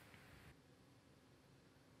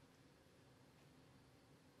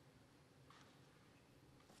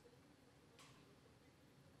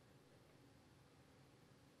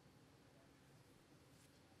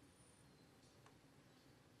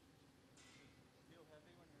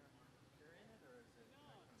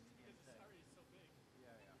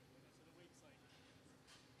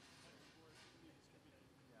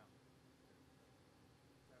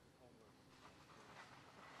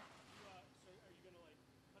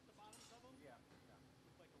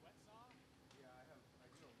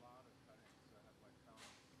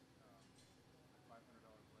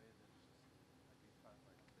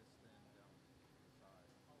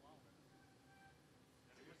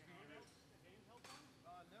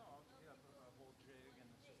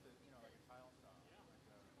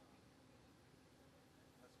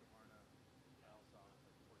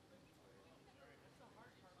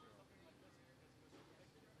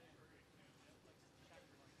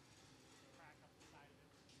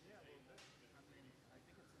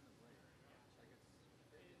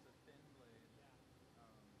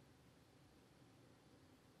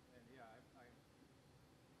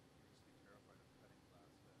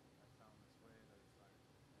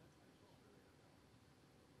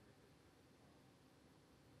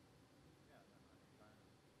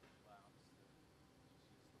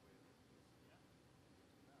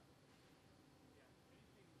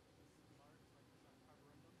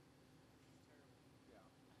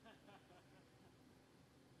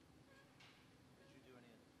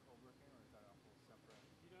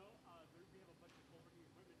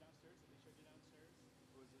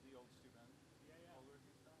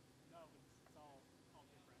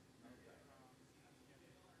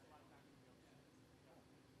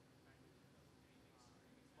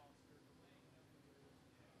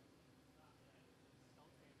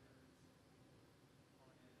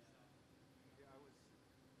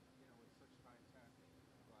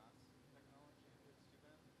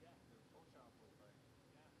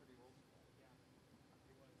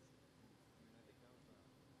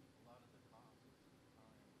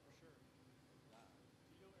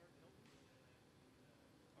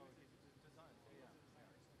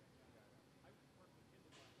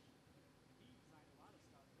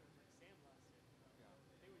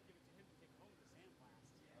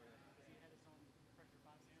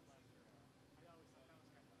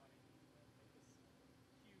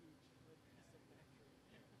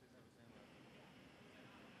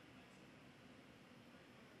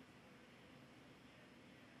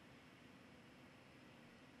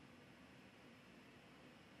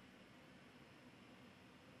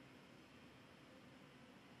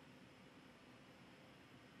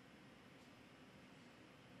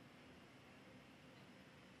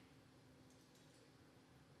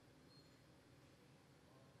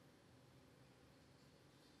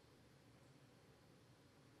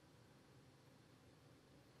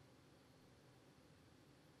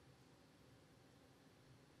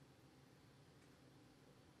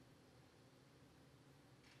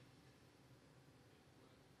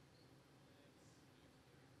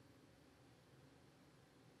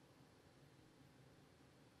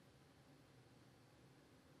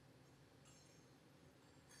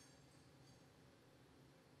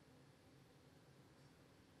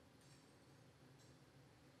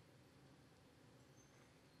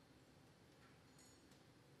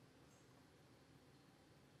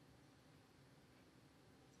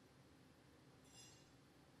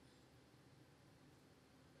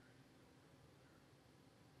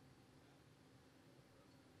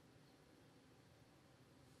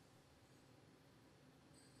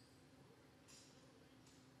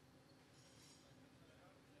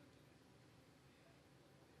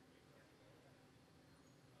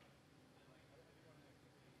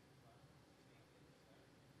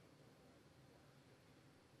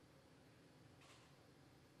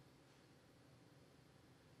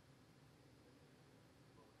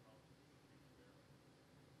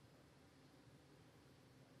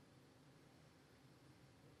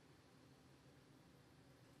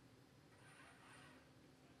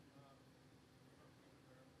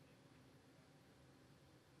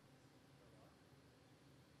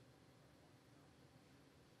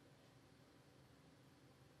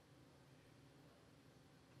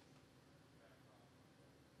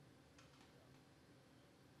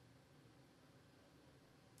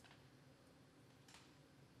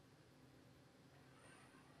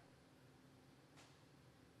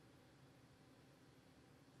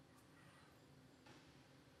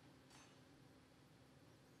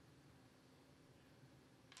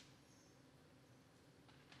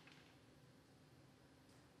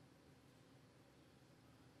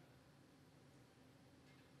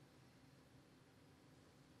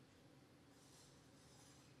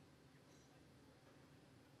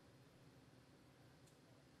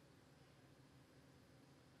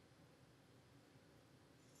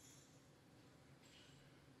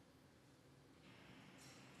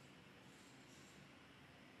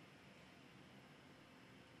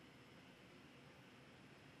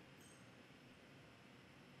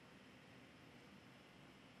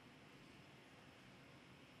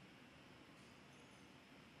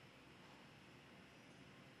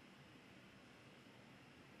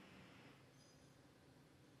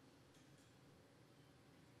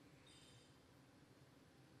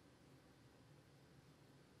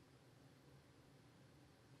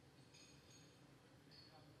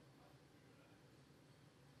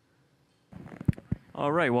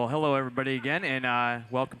 All right, well, hello everybody again, and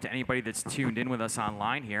welcome to anybody that's tuned in with us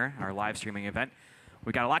online here, our live streaming event.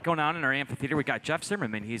 We got a lot going on in our amphitheater. We got Jeff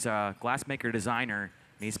Zimmerman. He's a glassmaker designer,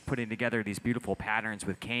 and he's putting together these beautiful patterns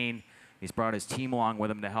with cane. He's brought his team along with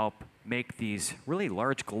him to help make these really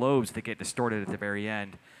large globes that get distorted at the very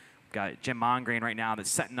end. We've got Jim Mongrain right now that's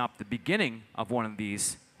setting up the beginning of one of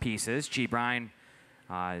these pieces. G. Bryan,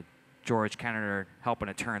 George Kenner helping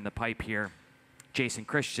to turn the pipe here. Jason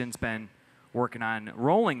Christian's been working on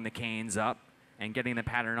rolling the canes up and getting the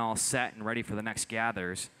pattern all set and ready for the next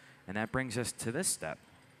gathers. And that brings us to this step.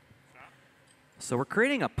 So we're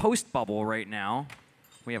creating a post bubble right now.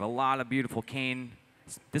 We have a lot of beautiful cane.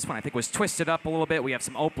 This one I think was twisted up a little bit. We have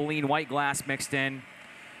some opaline white glass mixed in.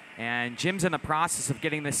 And Jim's in the process of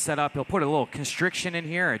getting this set up. He'll put a little constriction in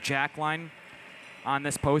here, a jack line on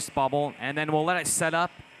this post bubble, and then we'll let it set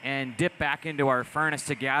up and dip back into our furnace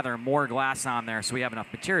to gather more glass on there so we have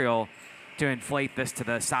enough material to inflate this to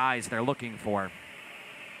the size they're looking for.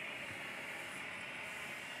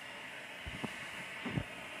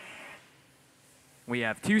 We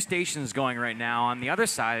have two stations going right now. On the other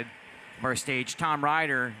side of our stage, Tom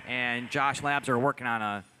Ryder and Josh Labs are working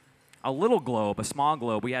on a little globe, a small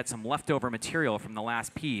globe. We had some leftover material from the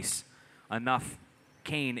last piece, enough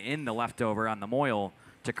cane in the leftover on the moil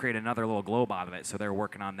to create another little globe out of it. So they're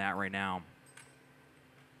working on that right now.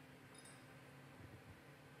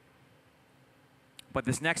 But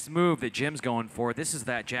this next move that Jim's going for, this is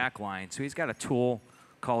that jack line. So he's got a tool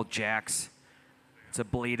called Jacks. It's a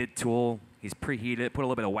bladed tool. He's preheated, put a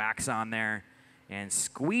little bit of wax on there, and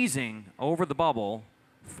squeezing over the bubble,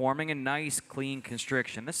 forming a nice, clean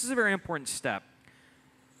constriction. This is a very important step.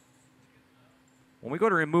 When we go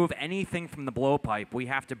to remove anything from the blowpipe, we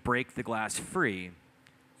have to break the glass free.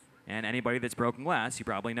 And anybody that's broken glass, you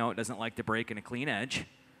probably know it doesn't like to break in a clean edge.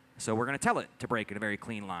 So we're going to tell it to break in a very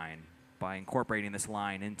clean line by incorporating this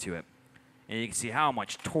line into it. And you can see how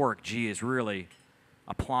much torque G is really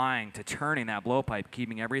applying to turning that blowpipe,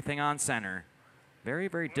 keeping everything on center. Very,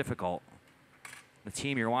 very difficult. The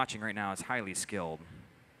team you're watching right now is highly skilled.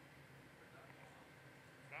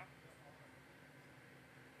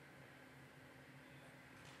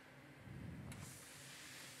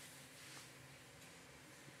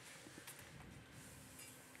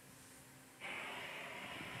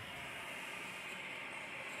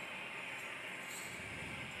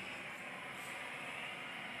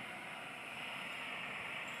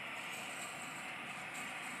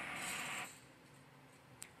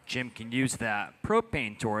 Jim can use that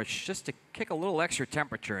propane torch just to kick a little extra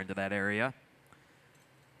temperature into that area.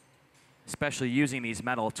 Especially using these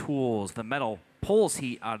metal tools. The metal pulls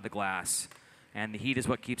heat out of the glass, and the heat is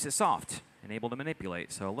what keeps it soft and able to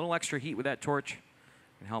manipulate. So a little extra heat with that torch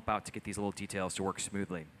can help out to get these little details to work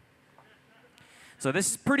smoothly. So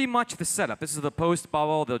this is pretty much the setup. This is the post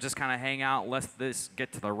bubble. They'll just kind of hang out, let this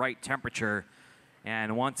get to the right temperature.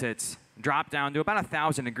 And once it's dropped down to about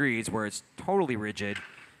 1,000 degrees where it's totally rigid,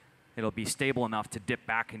 it'll be stable enough to dip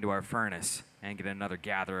back into our furnace and get another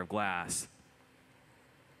gather of glass.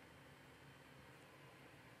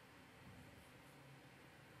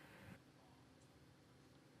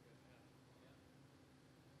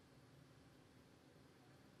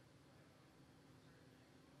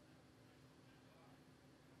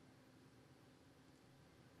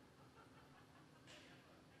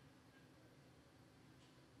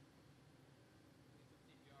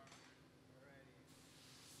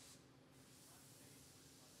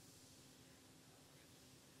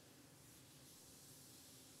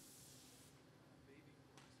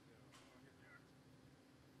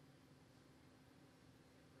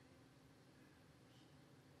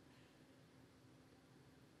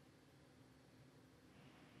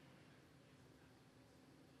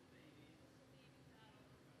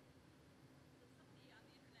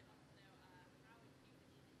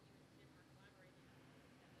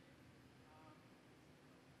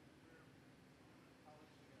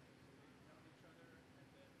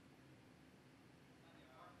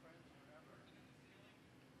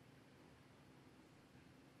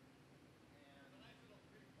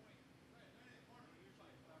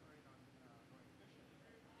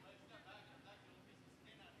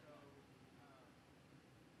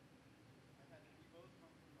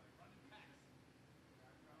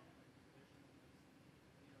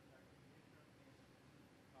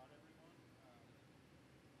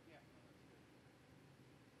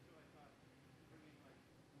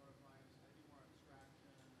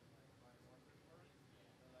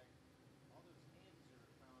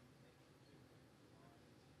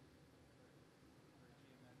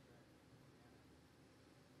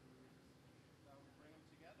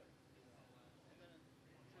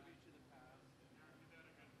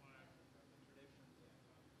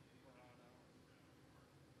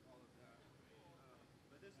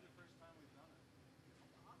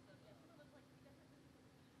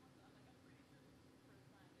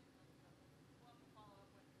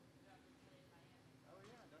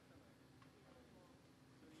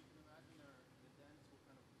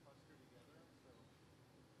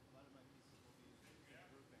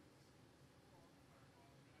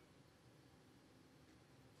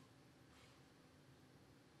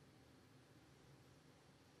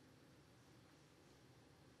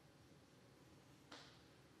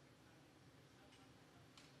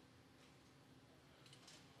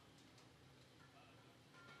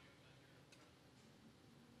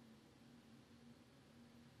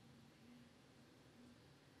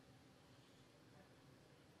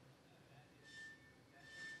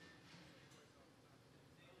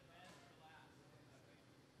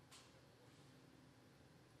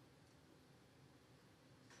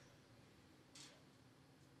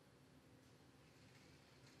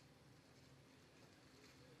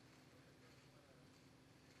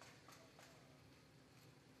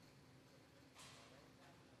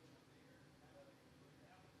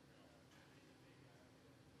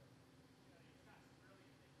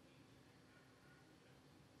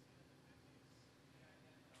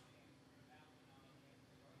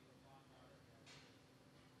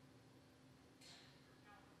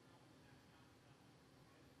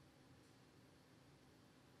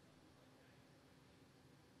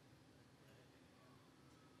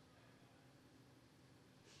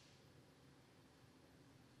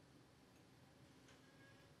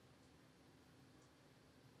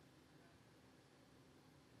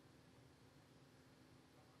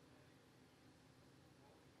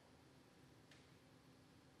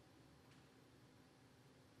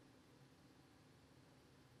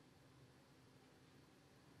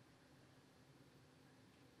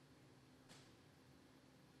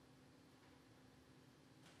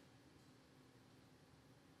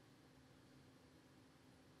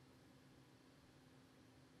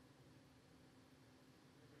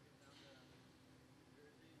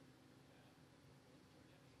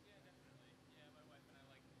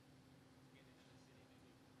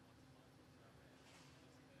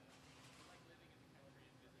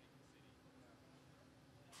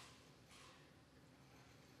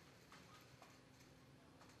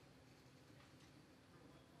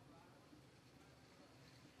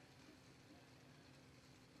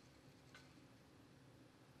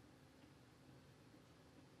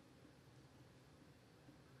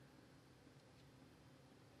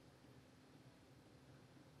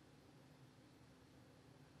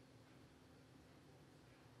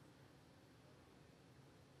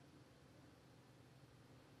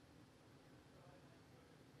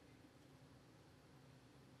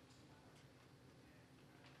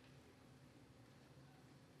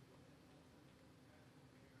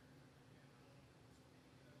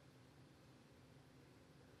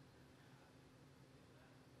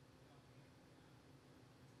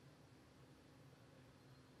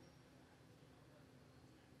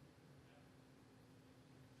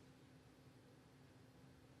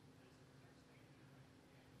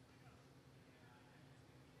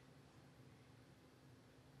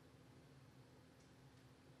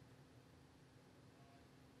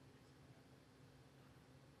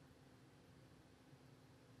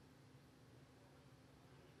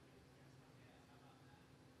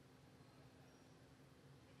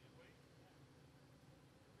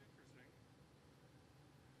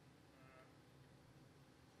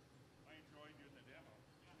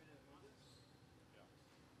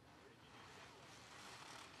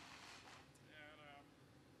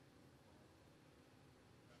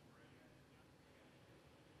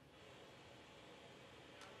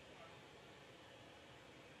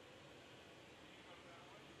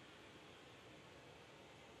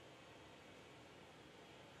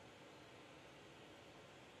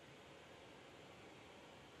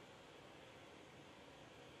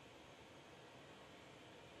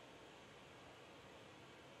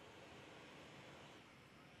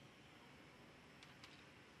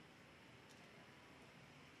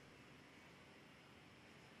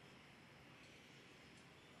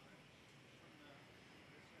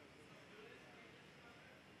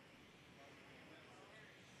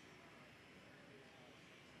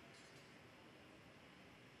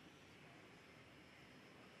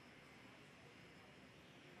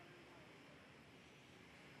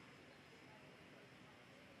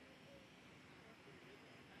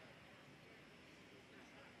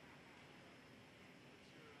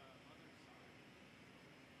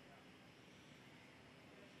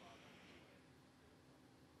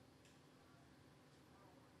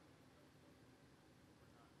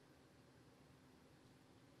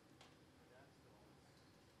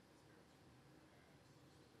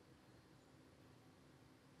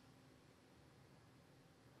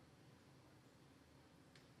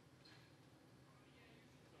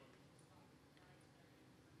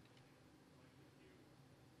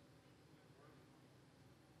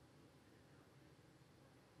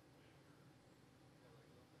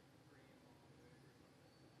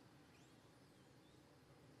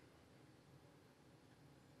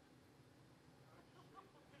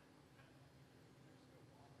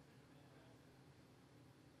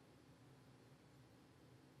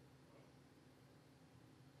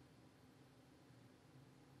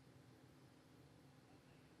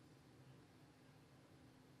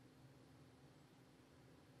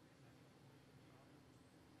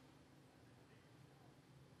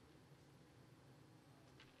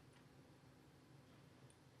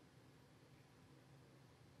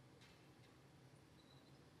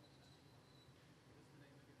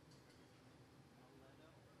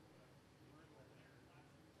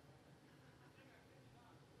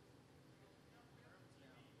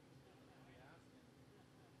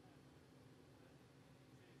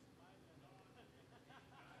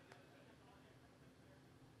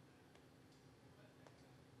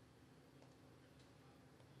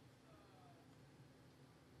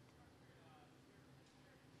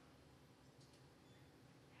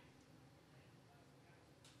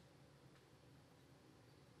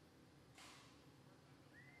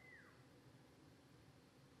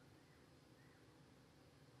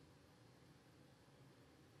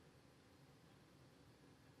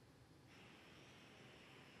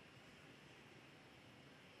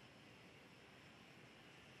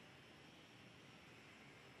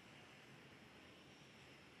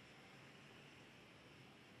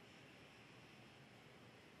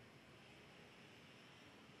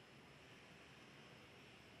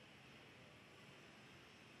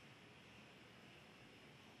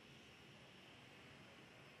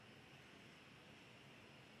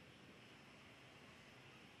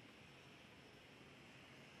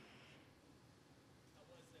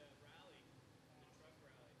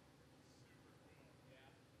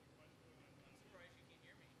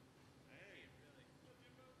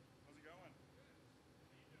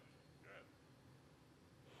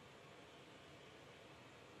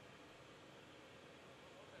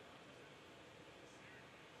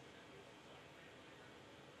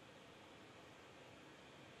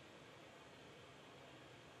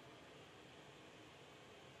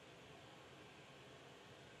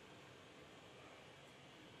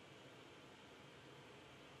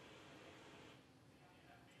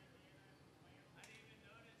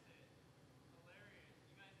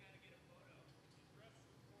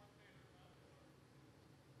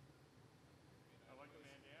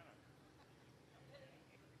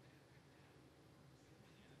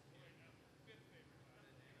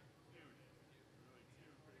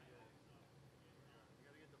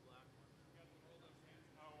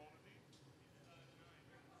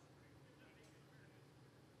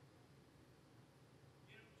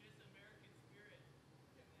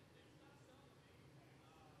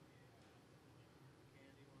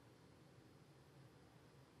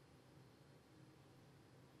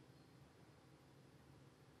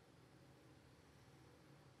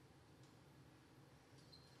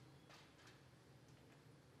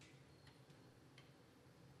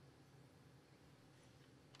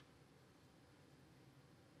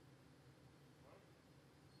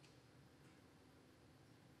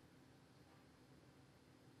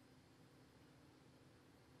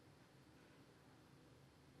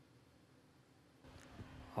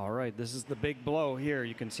 All right, this is the big blow here.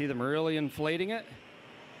 You can see them really inflating it.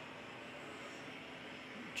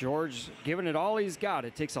 George giving it all he's got.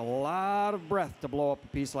 It takes a lot of breath to blow up a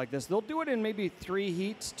piece like this. They'll do it in maybe 3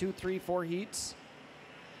 heats, 2, 3, 4 heats.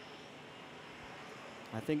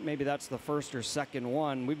 I think maybe that's the first or second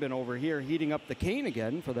one. We've been over here heating up the cane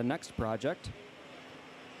again for the next project.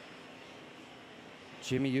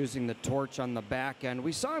 Jimmy using the torch on the back end.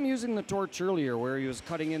 We saw him using the torch earlier where he was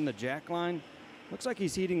cutting in the jack line. Looks like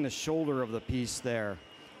he's heating the shoulder of the piece there.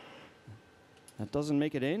 That doesn't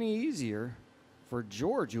make it any easier for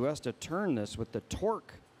George, who has to turn this with the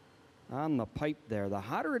torque on the pipe there. The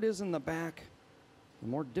hotter it is in the back, the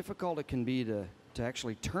more difficult it can be to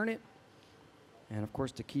actually turn it, and of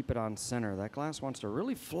course to keep it on center. That glass wants to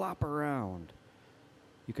really flop around.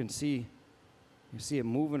 You can see, it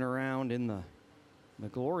moving around in the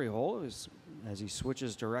glory hole as he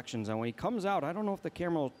switches directions. And when he comes out, I don't know if the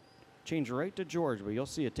camera will change right to George, but you'll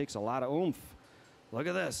see it takes a lot of oomph. Look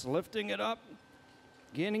at this, lifting it up,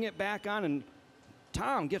 getting it back on, and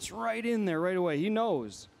Tom gets right in there right away. He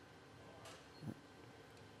knows.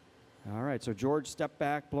 All right, so George stepped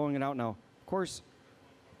back, blowing it out now. Of course,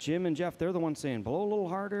 Jim and Jeff, they're the ones saying, blow a little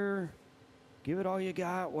harder, give it all you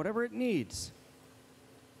got, whatever it needs.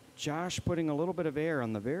 Josh putting a little bit of air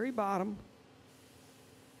on the very bottom.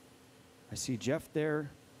 I see Jeff there.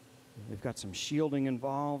 We've got some shielding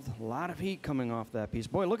involved. A lot of heat coming off that piece.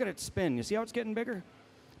 Boy, look at it spin. You see how it's getting bigger?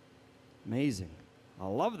 Amazing. I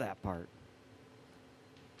love that part.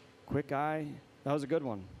 Quick eye. That was a good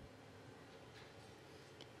one.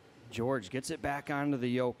 George gets it back onto the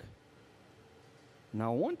yoke.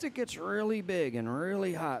 Now, once it gets really big and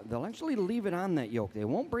really hot, they'll actually leave it on that yoke. They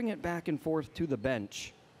won't bring it back and forth to the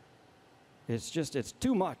bench. It's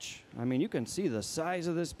too much. I mean, you can see the size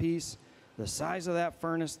of this piece, the size of that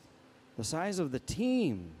furnace, the size of the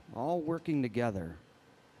team all working together.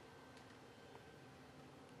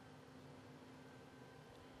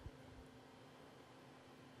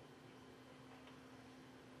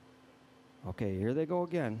 Okay, here they go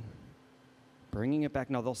again. Bringing it back.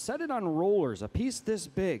 Now, they'll set it on rollers, a piece this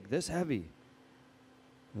big, this heavy.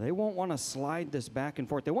 They won't want to slide this back and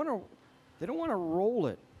forth. They don't want to roll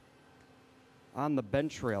it on the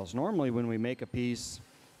bench rails. Normally, when we make a piece,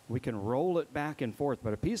 we can roll it back and forth.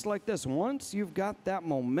 But a piece like this, once you've got that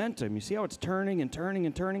momentum, you see how it's turning and turning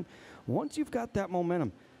and turning? Once you've got that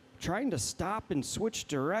momentum, trying to stop and switch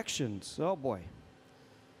directions, oh boy,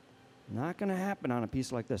 not going to happen on a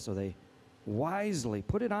piece like this. So they wisely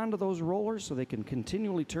put it onto those rollers so they can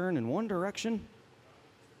continually turn in one direction.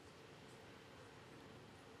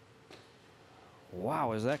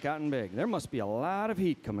 Wow, has that gotten big? There must be a lot of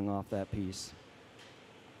heat coming off that piece.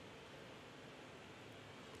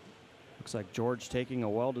 Looks like George taking a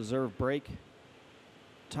well-deserved break.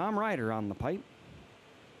 Tom Ryder on the pipe.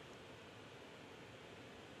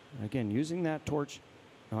 Again, using that torch.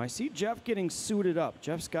 Now I see Jeff getting suited up.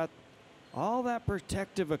 Jeff's got all that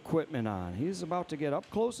protective equipment on. He's about to get up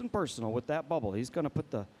close and personal with that bubble. He's going to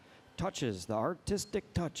put the touches, the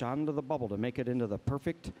artistic touch onto the bubble to make it into the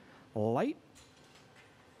perfect light.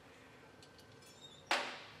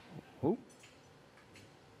 Ooh.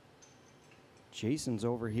 Jason's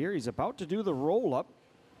over here. He's about to do the roll-up.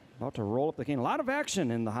 About to roll up the cane. A lot of action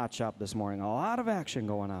in the hot shop this morning. A lot of action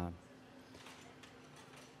going on.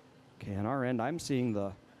 Okay, on our end, I'm seeing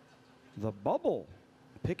the bubble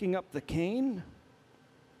picking up the cane.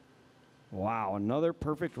 Wow, another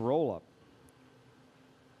perfect roll-up.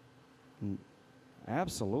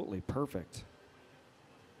 Absolutely perfect.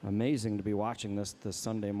 Amazing to be watching this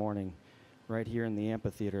Sunday morning right here in the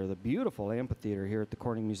amphitheater, the beautiful amphitheater here at the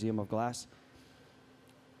Corning Museum of Glass.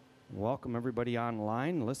 Welcome everybody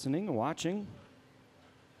online, listening, watching.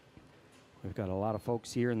 We've got a lot of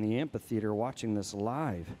folks here in the amphitheater watching this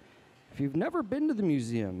live. If you've never been to the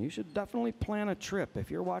museum, you should definitely plan a trip. If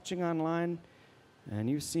you're watching online and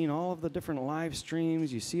you've seen all of the different live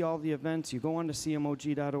streams, you see all the events, you go on to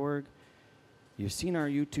cmog.org, you've seen our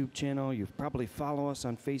YouTube channel, you've probably follow us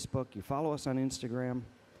on Facebook, you follow us on Instagram,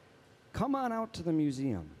 come on out to the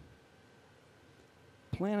museum.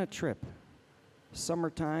 Plan a trip.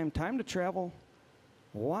 Summertime, time to travel.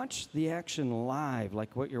 Watch the action live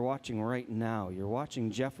like what you're watching right now. You're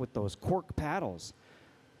watching Jeff with those cork paddles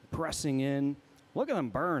pressing in. Look at them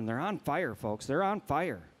burn. They're on fire, folks. They're on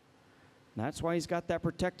fire. And that's why he's got that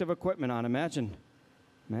protective equipment on. Imagine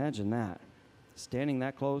that. Standing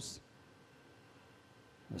that close.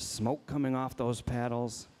 The smoke coming off those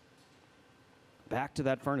paddles. Back to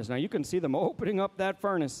that furnace. Now you can see them opening up that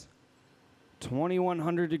furnace.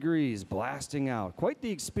 2,100 degrees blasting out. Quite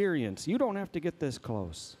the experience. You don't have to get this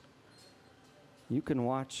close. You can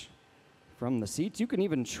watch from the seats. You can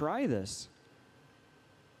even try this.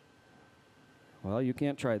 Well, you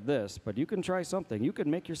can't try this, but you can try something. You can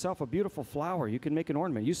make yourself a beautiful flower. You can make an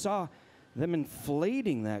ornament. You saw them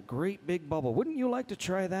inflating that great big bubble. Wouldn't you like to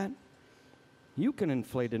try that? You can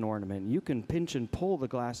inflate an ornament. You can pinch and pull the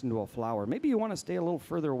glass into a flower. Maybe you want to stay a little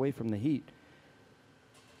further away from the heat.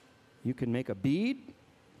 You can make a bead.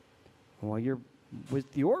 While you're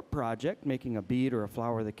with your project making a bead or a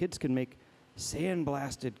flower, the kids can make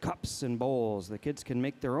sandblasted cups and bowls. The kids can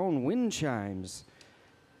make their own wind chimes.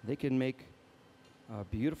 They can make a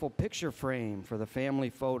beautiful picture frame for the family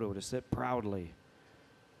photo to sit proudly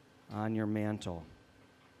on your mantle.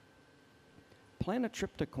 Plan a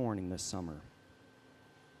trip to Corning this summer.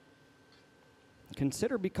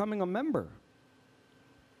 Consider becoming a member.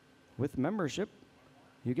 With membership,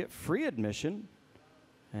 you get free admission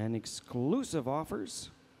and exclusive offers,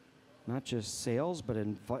 not just sales, but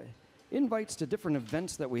invites to different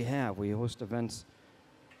events that we have. We host events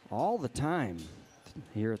all the time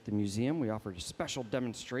here at the museum. We offer special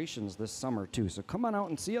demonstrations this summer too. So come on out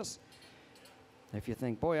and see us. If you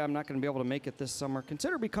think, boy, I'm not going to be able to make it this summer,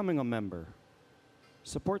 consider becoming a member.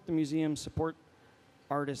 Support the museum, support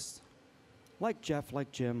artists like Jeff,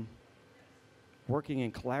 like Jim, working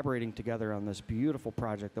and collaborating together on this beautiful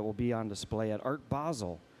project that will be on display at Art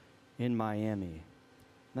Basel in Miami.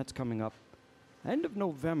 That's coming up end of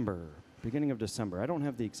November, beginning of December. I don't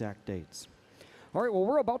have the exact dates. All right, well,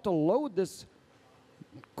 we're about to load this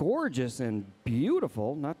gorgeous and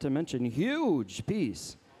beautiful, not to mention huge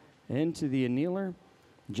piece into the annealer.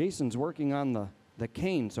 Jason's working on the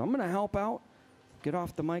cane, so I'm going to help out. Get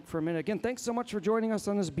off the mic for a minute. Again, thanks so much for joining us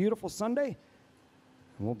on this beautiful Sunday,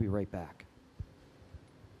 and we'll be right back.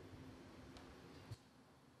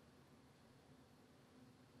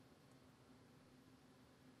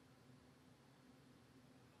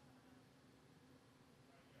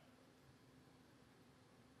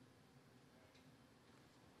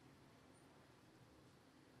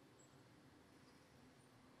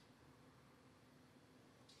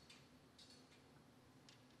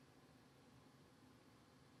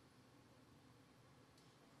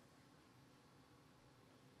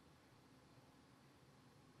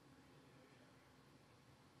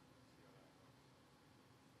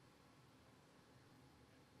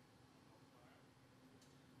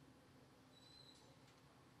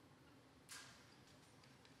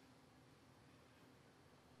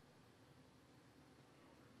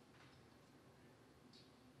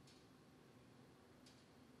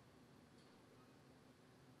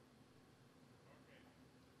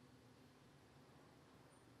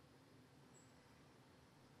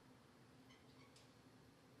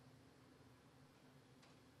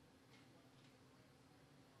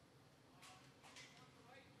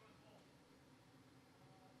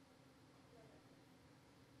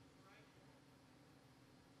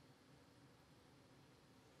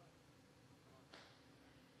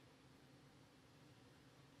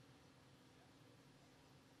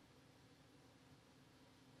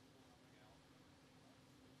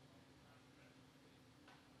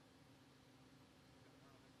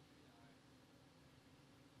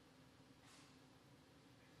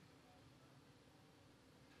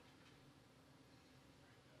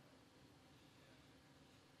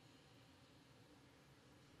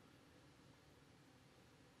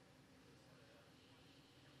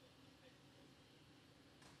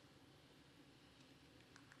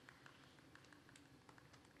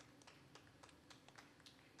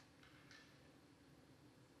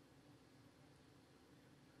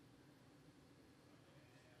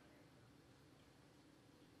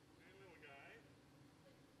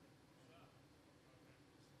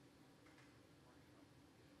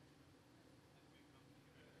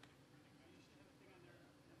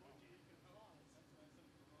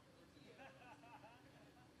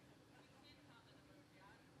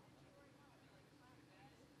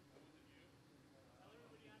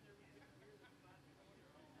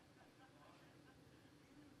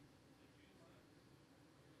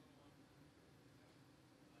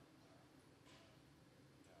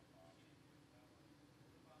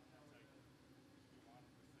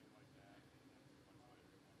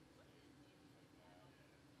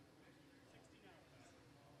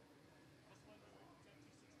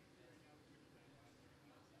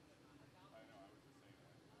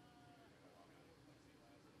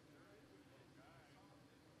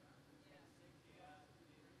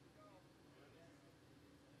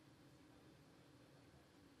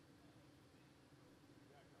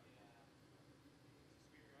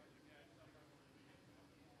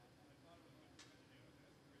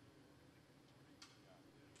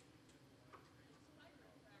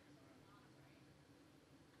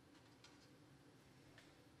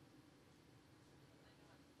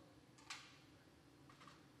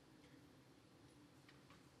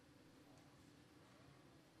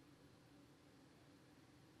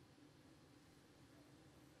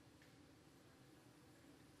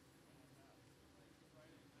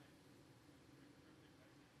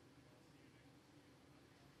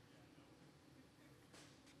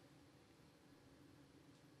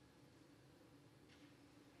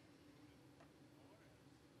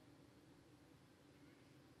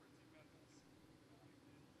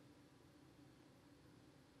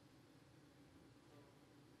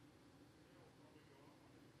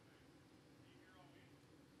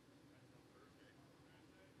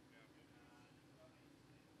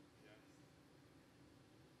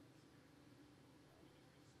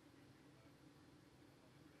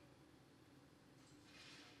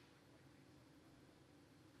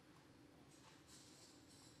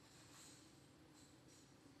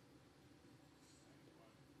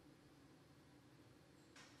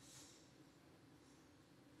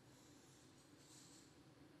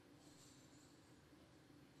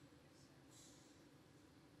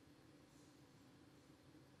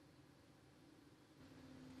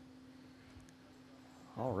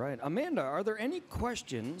 All right. Amanda, are there any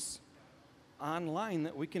questions online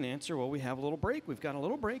that we can answer while we have a little break? We've got a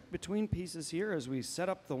little break between pieces here as we set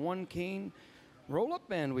up the one cane roll up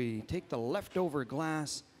and we take the leftover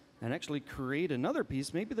glass and actually create another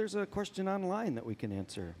piece. Maybe there's a question online that we can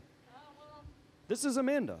answer. This is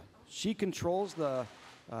Amanda. She controls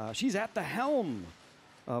she's at the helm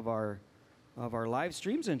of our live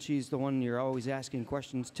streams, and she's the one you're always asking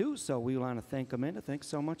questions to. So we want to thank Amanda. Thanks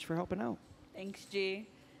so much for helping out. Thanks, G.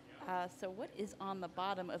 So what is on the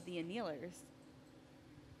bottom of the annealers?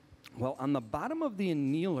 Well, on the bottom of the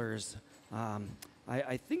annealers,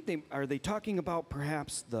 I think are they talking about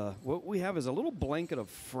perhaps what we have is a little blanket of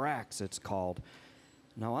frax, it's called.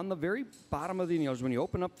 Now, on the very bottom of the annealers, when you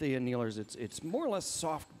open up the annealers, it's more or less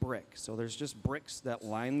soft brick. So there's just bricks that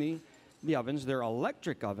line the ovens. They're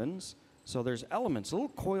electric ovens, so there's elements, little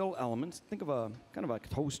coil elements. Think of a kind of a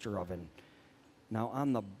toaster oven. Now,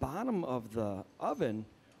 on the bottom of the oven,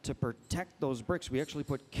 to protect those bricks, we actually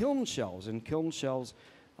put kiln shelves, and kiln shelves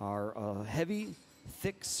are a heavy,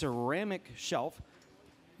 thick ceramic shelf.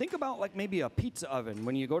 Think about like maybe a pizza oven.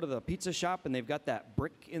 When you go to the pizza shop and they've got that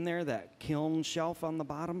brick in there, that kiln shelf on the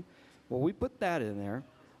bottom. Well, we put that in there.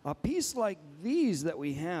 A piece like these that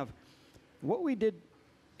we have, what we did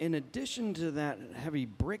in addition to that heavy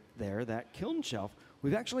brick there, that kiln shelf,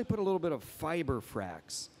 we've actually put a little bit of fiber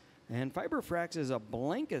frax. And fiber frax is a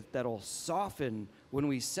blanket that'll soften when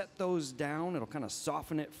we set those down. It'll kind of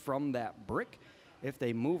soften it from that brick. If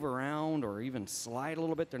they move around or even slide a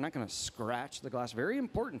little bit, they're not going to scratch the glass. Very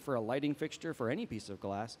important for a lighting fixture for any piece of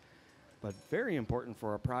glass, but very important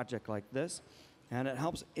for a project like this. And it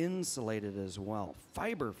helps insulate it as well.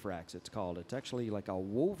 Fiber frax, it's called. It's actually like a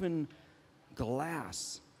woven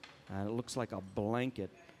glass, and it looks like a blanket.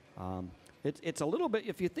 It's a little bit,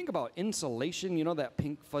 if you think about insulation, you know that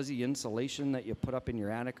pink fuzzy insulation that you put up in your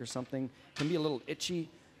attic or something, can be a little itchy.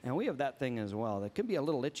 And we have that thing as well. That can be a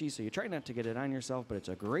little itchy, so you try not to get it on yourself, but it's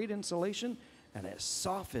a great insulation, and it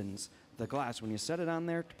softens the glass when you set it on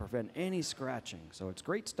there to prevent any scratching. So it's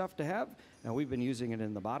great stuff to have, and we've been using it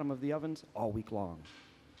in the bottom of the ovens all week long.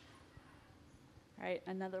 All right,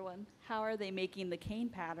 another one. How are they making the cane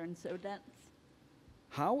pattern so dense?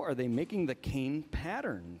 How are they making the cane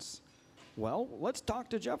patterns? Well, let's talk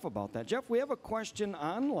to Jeff about that. Jeff, we have a question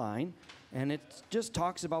online, and it just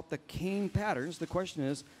talks about the cane patterns. The question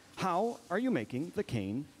is, how are you making the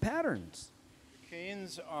cane patterns?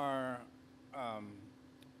 Canes are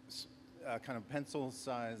kind of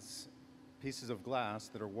pencil-size pieces of glass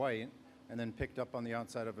that are white and then picked up on the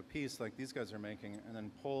outside of a piece like these guys are making and then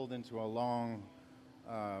pulled into a long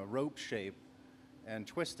rope shape and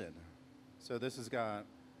twisted. So this has got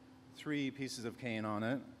 3 pieces of cane on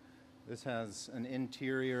it. This has an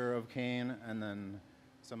interior of cane and then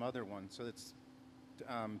some other one. So it's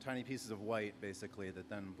tiny pieces of white, basically, that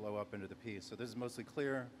then blow up into the piece. So this is mostly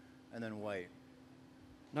clear and then white.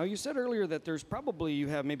 Now, you said earlier that you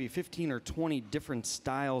have maybe 15 or 20 different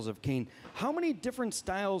styles of cane. How many different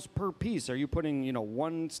styles per piece? Are you putting,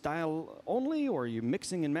 one style only, or are you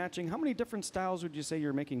mixing and matching? How many different styles would you say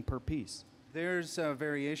you're making per piece? There's a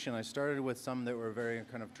variation. I started with some that were very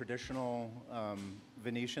kind of traditional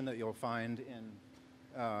Venetian that you'll find in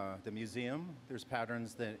the museum. There's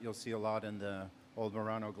patterns that you'll see a lot in the old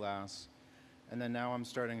Murano glass. And then now I'm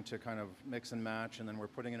starting to kind of mix and match, and then we're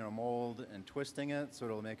putting it in a mold and twisting it, so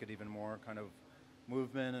it'll make it even more kind of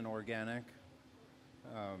movement and organic.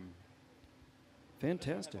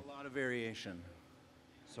 Fantastic. A lot of variation.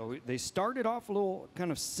 So they started off a little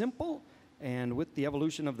kind of simple, and with the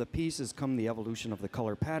evolution of the piece has come the evolution of the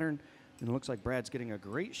color pattern. And it looks like Brad's getting a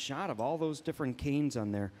great shot of all those different canes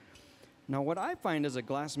on there. Now, what I find as a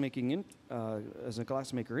glassmaker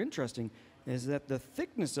interesting is that the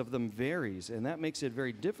thickness of them varies, and that makes it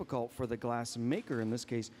very difficult for the glass maker. In this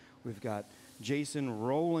case, we've got Jason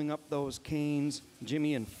rolling up those canes,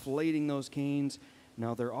 Jimmy inflating those canes.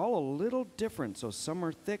 Now, they're all a little different, so some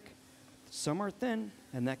are thick, some are thin,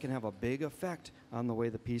 and that can have a big effect on the way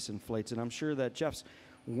the piece inflates. And I'm sure that Jeff's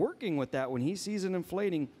working with that. When he sees it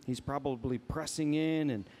inflating, he's probably pressing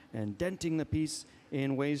in and denting the piece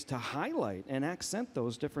in ways to highlight and accent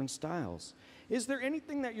those different styles. Is there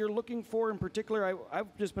anything that you're looking for in particular?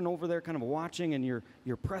 I've just been over there kind of watching, and you're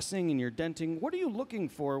pressing and you're denting. What are you looking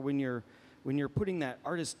for when you're putting that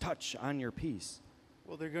artist touch on your piece?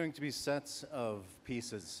 Well, they're going to be sets of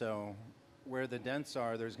pieces, so where the dents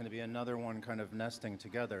are, there's going to be another one kind of nesting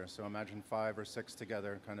together. So imagine 5 or 6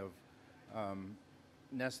 together, kind of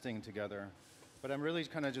nesting together. But I'm really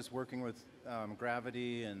kind of just working with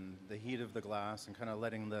gravity and the heat of the glass and kind of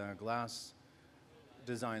letting the glass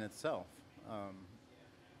design itself.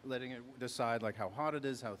 Letting it decide like how hot it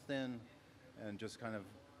is, how thin, and just kind of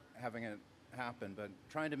having it happen, but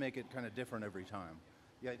trying to make it kind of different every time.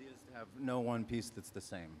 The idea is to have no one piece that's the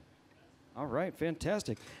same. All right,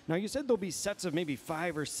 fantastic. Now you said there'll be sets of maybe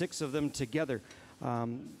 5 or 6 of them together.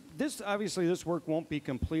 Obviously this work won't be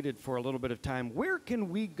completed for a little bit of time. Where can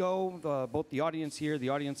we go, both the audience here, the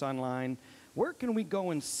audience online, where can we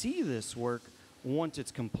go and see this work once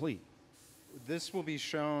it's complete? This will be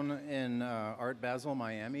shown in Art Basel,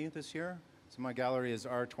 Miami this year. So my gallery is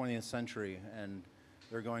Art 20th Century, and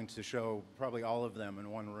they're going to show probably all of them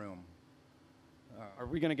in one room. Are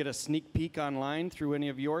we going to get a sneak peek online through any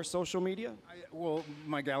of your social media? Well,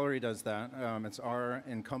 my gallery does that. It's R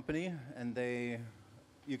and Company, and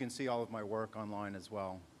you can see all of my work online as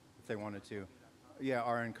well, if they wanted to. Yeah,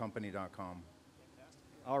 randcompany.com.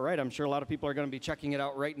 All right, I'm sure a lot of people are going to be checking it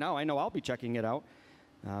out right now. I know I'll be checking it out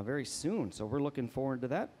very soon, so we're looking forward to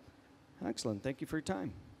that. Excellent. Thank you for your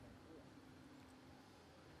time.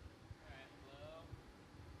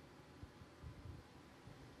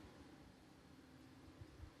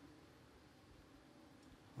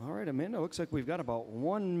 All right, Amanda, looks like we've got about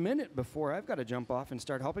 1 minute before I've got to jump off and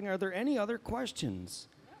start helping. Are there any other questions?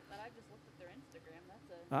 No, but I just looked at their Instagram.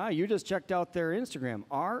 That's You just checked out their Instagram,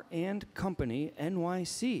 R and Company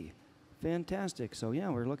NYC. Fantastic. So yeah,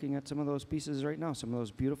 we're looking at some of those pieces right now, some of those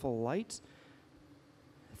beautiful lights,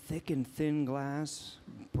 thick and thin glass,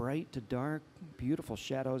 bright to dark, beautiful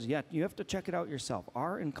shadows. Yeah, you have to check it out yourself.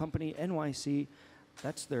 R and Company NYC,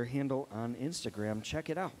 that's their handle on Instagram. Check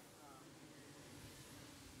it out.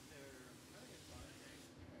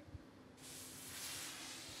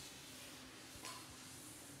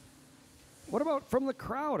 What about from the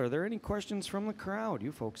crowd? Are there any questions from the crowd?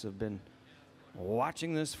 You folks have been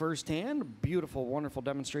watching this firsthand. Beautiful, wonderful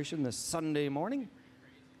demonstration this Sunday morning.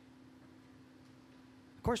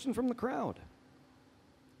 Question from the crowd.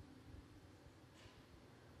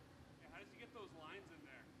 How does he get those lines in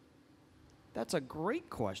there? That's a great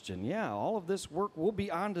question. Yeah, all of this work will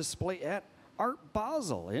be on display at Art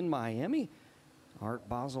Basel in Miami. Art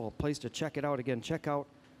Basel, a place to check it out. Again, check out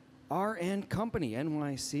R and Company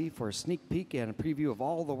NYC for a sneak peek and a preview of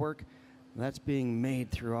all the work that's being made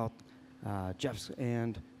throughout Jeff's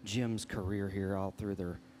and Jim's career here, all through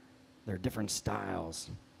their different styles.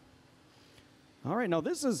 All right, now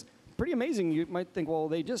this is pretty amazing. You might think, well,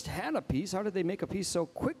 they just had a piece. How did they make a piece so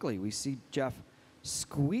quickly? We see Jeff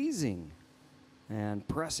squeezing and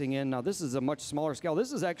pressing in. Now this is a much smaller scale.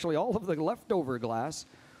 This is actually all of the leftover glass,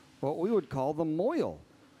 what we would call the moil.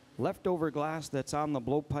 Leftover glass that's on the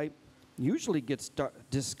blowpipe usually gets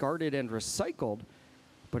discarded and recycled,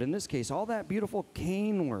 but in this case, all that beautiful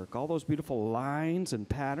cane work, all those beautiful lines and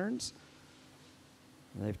patterns,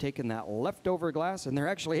 they've taken that leftover glass and they're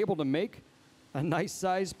actually able to make a nice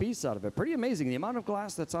size piece out of it. Pretty amazing. The amount of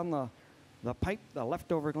glass that's on the pipe, the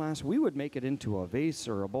leftover glass, we would make it into a vase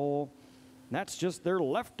or a bowl. That's just their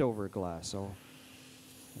leftover glass, so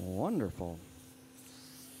wonderful.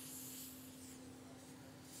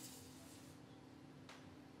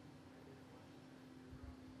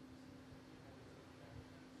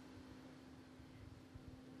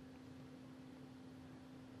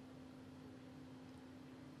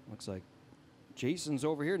 Looks like Jason's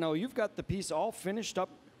over here. Now, you've got the piece all finished up,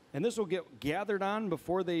 and this will get gathered on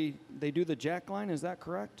before they do the jack line. Is that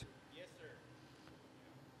correct? Yes, sir.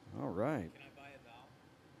 All right. Can I buy a vowel?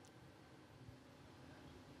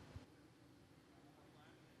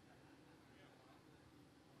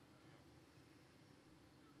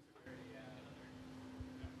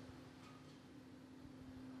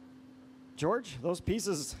 George, those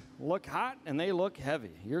pieces look hot and they look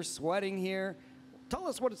heavy. You're sweating here. Tell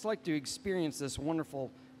us what it's like to experience this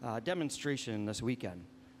wonderful demonstration this weekend.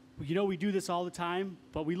 You know, we do this all the time,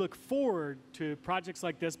 but we look forward to projects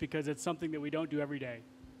like this because it's something that we don't do every day.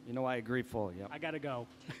 You know, I agree fully. Yep. I got to go.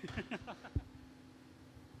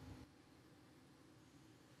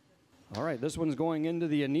 All right, this one's going into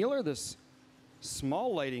the annealer, this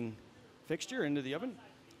small lighting fixture into the oven.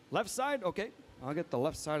 Left side, okay. I'll get the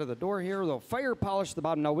left side of the door here. They'll fire polish the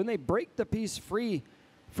bottom. Now, when they break the piece free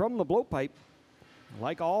from the blowpipe,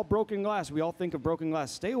 like all broken glass, we all think of broken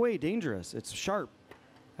glass. Stay away, dangerous. It's sharp.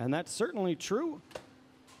 And that's certainly true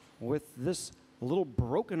with this little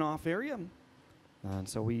broken off area. And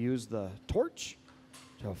so we use the torch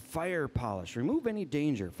to fire polish. Remove any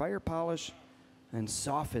danger. Fire polish and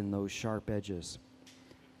soften those sharp edges.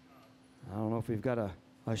 I don't know if we've got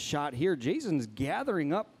a shot here. Jason's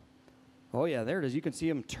gathering up. Oh, yeah, there it is. You can see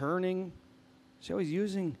him turning. See how he's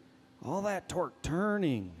using all that torque,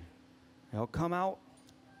 turning. He'll come out.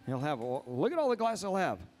 He'll have, look at all the glass he'll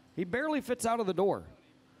have. He barely fits out of the door.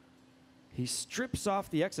 He strips off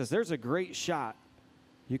the excess. There's a great shot.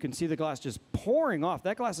 You can see the glass just pouring off.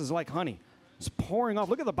 That glass is like honey. It's pouring off.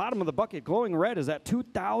 Look at the bottom of the bucket. Glowing red is that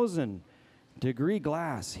 2,000-degree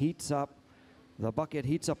glass. Heats up. The bucket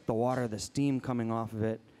heats up the water, the steam coming off of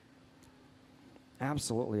it.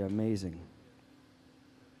 Absolutely amazing.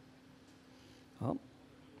 Well,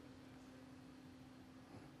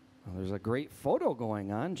 there's a great photo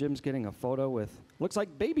going on. Jim's getting a photo with, looks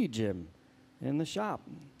like baby Jim in the shop.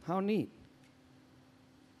 How neat.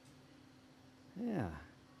 Yeah.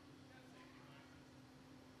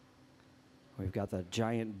 We've got the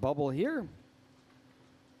giant bubble here.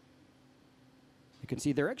 You can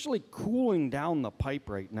see they're actually cooling down the pipe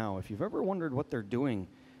right now. If you've ever wondered what they're doing,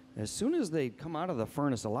 as soon as they come out of the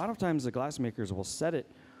furnace, a lot of times the glass makers will set it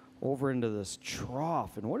over into this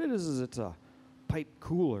trough. And what it is it's a pipe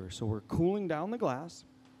cooler. So we're cooling down the glass,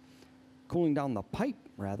 cooling down the pipe,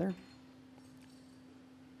 rather.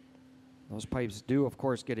 Those pipes do, of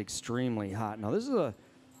course, get extremely hot. Now, this is a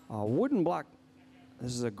wooden block.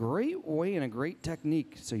 This is a great way and a great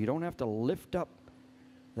technique so you don't have to lift up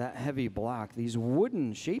that heavy block. These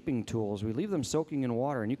wooden shaping tools, we leave them soaking in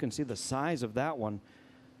water, and you can see the size of that one.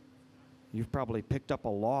 You've probably picked up a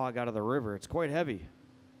log out of the river. It's quite heavy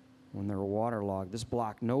when they're waterlogged. This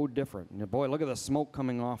block, no different. And boy, look at the smoke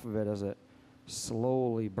coming off of it as it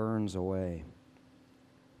slowly burns away.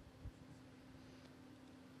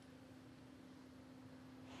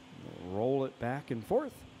 Roll it back and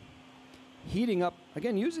forth. Heating up,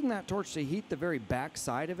 again, using that torch to heat the very back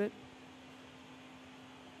side of it.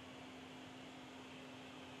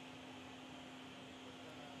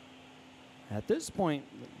 At this point,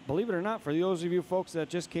 believe it or not, for those of you folks that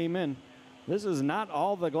just came in, this is not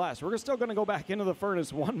all the glass. We're still going to go back into the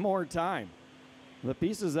furnace one more time. The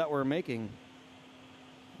pieces that we're making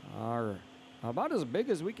are about as big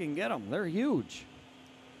as we can get them. They're huge.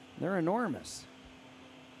 They're enormous.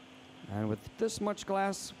 And with this much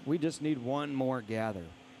glass, we just need one more gather.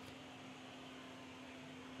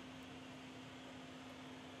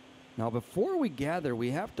 Now, before we gather,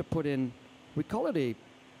 we have to put in, we call it a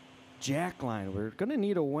jack line. We're going to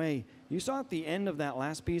need a way. You saw at the end of that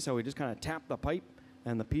last piece how we just kind of tapped the pipe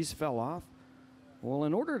and the piece fell off. Well,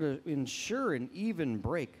 in order to ensure an even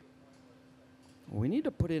break, we need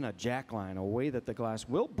to put in a jack line, a way that the glass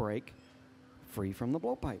will break free from the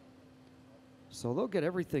blowpipe. So they'll get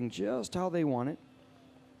everything just how they want it.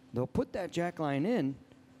 They'll put that jack line in,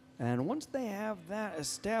 and once they have that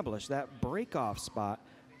established, that break-off spot,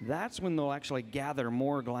 that's when they'll actually gather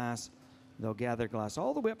more glass. They'll gather glass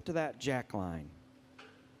all the way up to that jack line.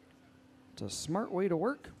 It's a smart way to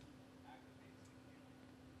work.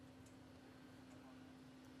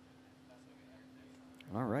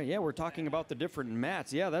 All right, yeah, we're talking about the different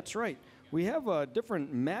mats. Yeah, that's right. We have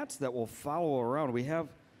different mats that will follow around. We have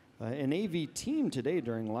an AV team today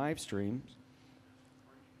during live streams.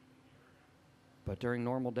 But during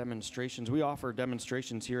normal demonstrations, we offer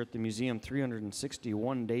demonstrations here at the museum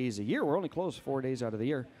 361 days a year. We're only closed 4 days out of the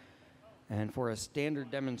year. And for a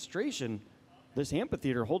standard demonstration, this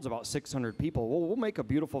amphitheater holds about 600 people. We'll make a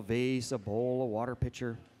beautiful vase, a bowl, a water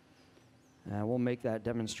pitcher. We'll make that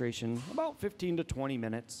demonstration about 15 to 20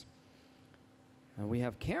 minutes. And we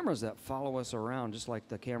have cameras that follow us around, just like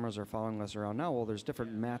the cameras are following us around now. Well, there's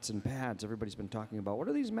different mats and pads everybody's been talking about. What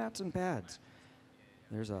are these mats and pads?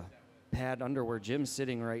 There's a pad under where Jim's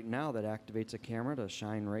sitting right now that activates a camera to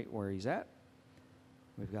shine right where he's at.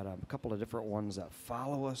 We've got a couple of different ones that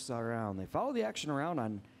follow us around. They follow the action around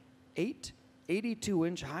on 8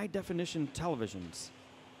 82-inch high-definition televisions.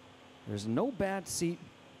 There's no bad seat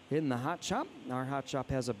in the hot shop. Our hot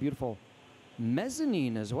shop has a beautiful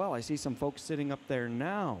mezzanine as well. I see some folks sitting up there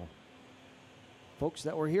now. Folks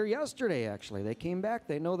that were here yesterday, actually. They came back.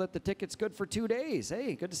 They know that the ticket's good for 2 days.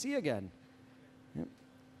 Hey, good to see you again. Yep.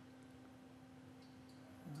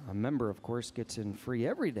 A member, of course, gets in free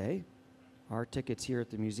every day. Our tickets here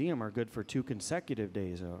at the museum are good for 2 consecutive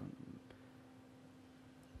days.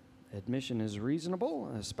 Admission is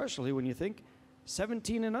reasonable, especially when you think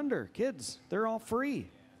 17 and under. Kids, they're all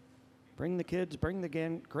free. Bring the kids, bring the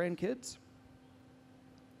grandkids.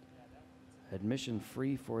 Admission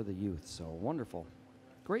free for the youth, so wonderful.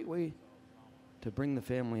 Great way to bring the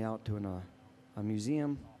family out to a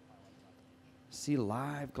museum, see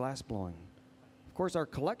live glass blowing. Of course, our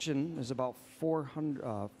collection is about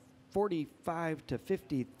 45 to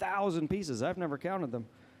 50,000 pieces. I've never counted them,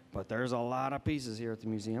 but there's a lot of pieces here at the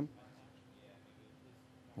museum.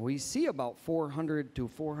 We see about 400 to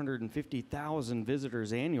 450,000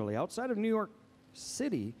 visitors annually. Outside of New York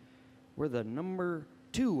City, we're the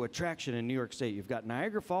 #2 attraction in New York State. You've got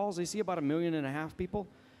Niagara Falls. They see about 1.5 million people.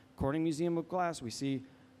 Corning Museum of Glass, we see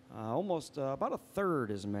almost about a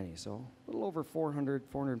third as many, so a little over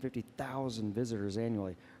 450,000 visitors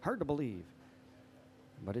annually. Hard to believe,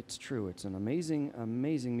 but it's true. It's an amazing,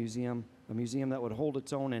 amazing museum, a museum that would hold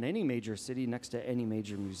its own in any major city next to any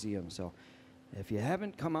major museum. So if you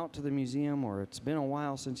haven't come out to the museum, or it's been a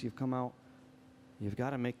while since you've come out, you've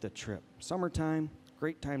got to make the trip. Summertime,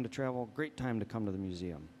 great time to travel, great time to come to the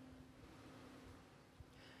museum.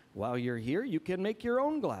 While you're here, you can make your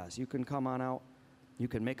own glass. You can come on out. You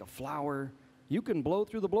can make a flower. You can blow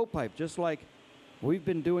through the blowpipe, just like we've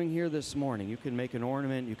been doing here this morning. You can make an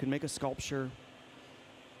ornament. You can make a sculpture.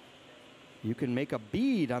 You can make a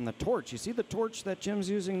bead on the torch. You see the torch that Jim's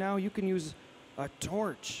using now? You can use a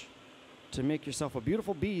torch to make yourself a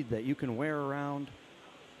beautiful bead that you can wear around.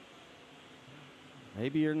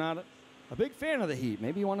 Maybe you're not a big fan of the heat.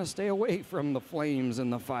 Maybe you want to stay away from the flames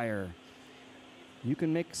and the fire. You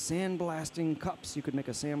can make sandblasting cups. You could make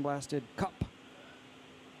a sandblasted cup,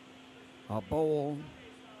 a bowl.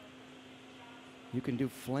 You can do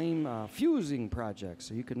flame fusing projects.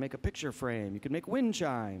 So you can make a picture frame. You can make wind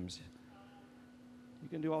chimes. You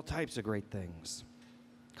can do all types of great things.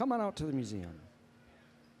 Come on out to the museum.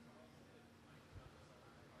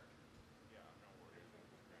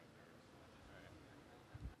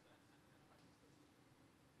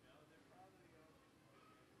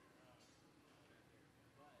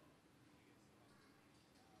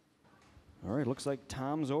 All right, looks like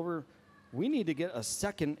Tom's over. We need to get a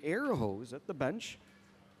second air hose at the bench.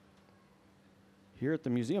 Here at the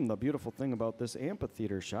museum, the beautiful thing about this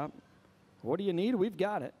amphitheater shop, what do you need? We've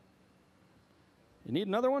got it. You need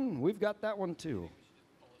another one? We've got that one too.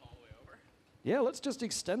 Yeah, let's just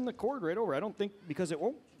extend the cord right over. I don't think, because it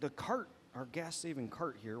won't, the cart, our gas-saving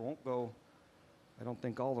cart here won't go, I don't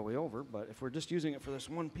think, all the way over, but if we're just using it for this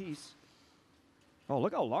one piece. Oh,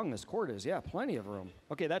 look how long this cord is. Yeah, plenty of room.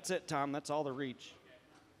 Okay, that's it, Tom. That's all the reach.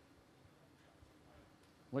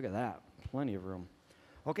 Look at that. Plenty of room.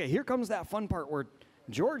 Okay, here comes that fun part where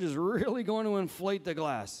George is really going to inflate the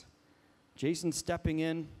glass. Jason's stepping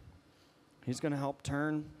in. He's going to help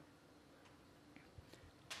turn.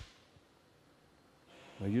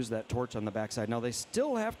 We'll use that torch on the backside. Now, they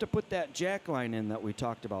still have to put that jack line in that we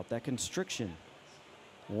talked about, that constriction.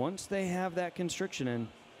 Once they have that constriction in,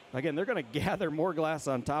 again, they're going to gather more glass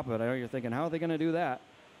on top of it. I know you're thinking, how are they going to do that?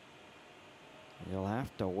 You'll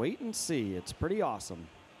have to wait and see. It's pretty awesome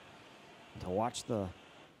to watch the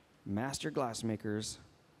master glassmakers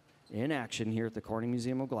in action here at the Corning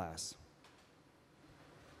Museum of Glass.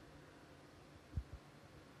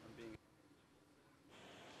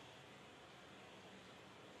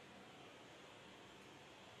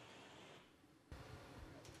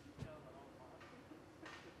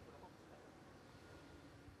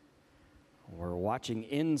 We're watching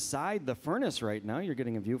inside the furnace right now. You're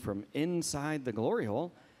getting a view from inside the glory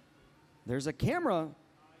hole. There's a camera.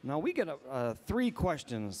 Now, we get 3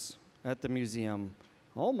 questions at the museum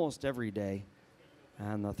almost every day.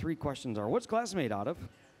 And the 3 questions are, what's glass made out of?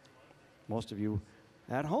 Most of you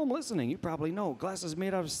at home listening, you probably know glass is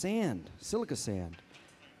made out of sand, silica sand.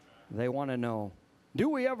 They want to know, do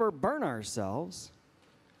we ever burn ourselves?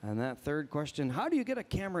 And that 3rd question, how do you get a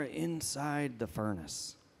camera inside the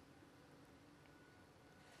furnace?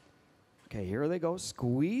 Okay, here they go,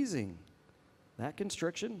 squeezing that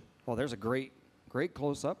constriction. Oh, there's a great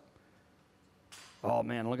close-up. Oh,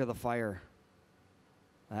 man, look at the fire.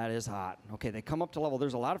 That is hot. Okay, they come up to level.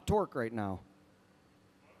 There's a lot of torque right now.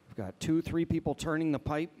 We've got 2, 3 people turning the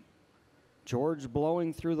pipe. George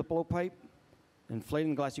blowing through the blowpipe,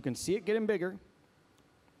 inflating the glass. You can see it getting bigger.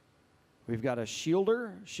 We've got a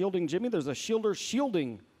shielder shielding Jimmy. There's a shielder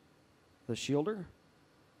shielding the shielder.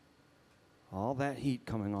 All that heat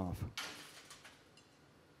coming off.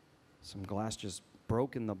 Some glass just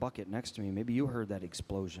broke in the bucket next to me. Maybe you heard that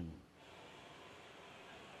explosion.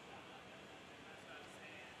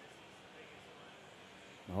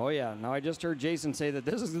 Oh, yeah. Now, I just heard Jason say that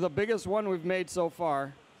this is the biggest one we've made so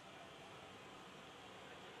far.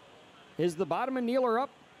 Is the bottom annealer up?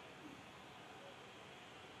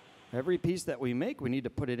 Every piece that we make, we need to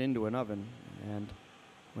put it into an oven. And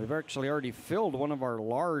we've actually already filled one of our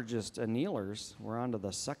largest annealers. We're on to the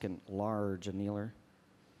 2nd large annealer.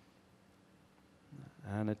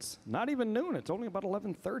 And it's not even noon. It's only about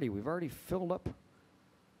 11:30. We've already filled up.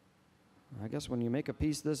 I guess when you make a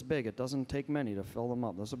piece this big, it doesn't take many to fill them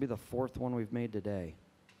up. This will be the 4th one we've made today.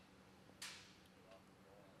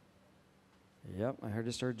 Yep, I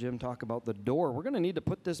just heard Jim talk about the door. We're going to need to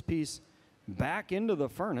put this piece back into the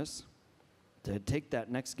furnace to take that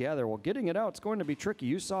next gather. Well, getting it out is going to be tricky.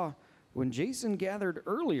 You saw when Jason gathered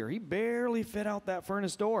earlier, he barely fit out that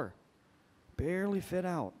furnace door. Barely fit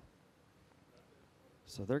out.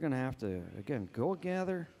 So they're going to have to, again, go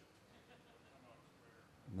gather.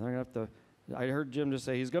 And they're going to have to, I heard Jim just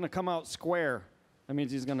say he's going to come out square. That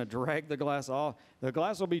means he's going to drag the glass off. The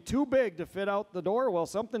glass will be too big to fit out the door. Well,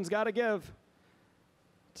 something's got to give.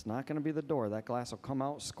 It's not going to be the door. That glass will come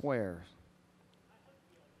out square.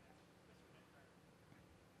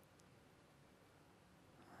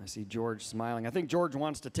 I see George smiling. I think George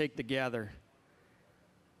wants to take the gather.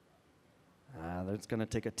 It's going to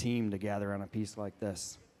take a team to gather on a piece like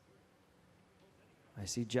this. I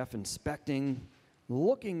see Jeff inspecting,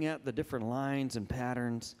 looking at the different lines and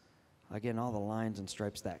patterns. Again, all the lines and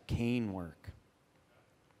stripes, that cane work.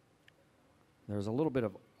 There's a little bit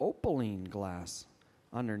of opaline glass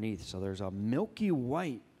underneath, so there's a milky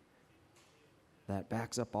white that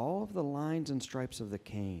backs up all of the lines and stripes of the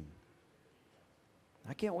cane.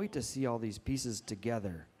 I can't wait to see all these pieces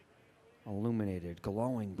together, illuminated,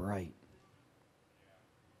 glowing bright.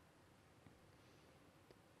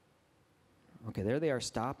 Okay, there they are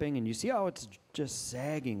stopping, and you see how it's just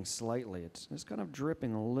sagging slightly. It's just kind of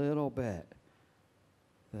dripping a little bit.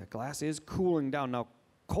 The glass is cooling down. Now,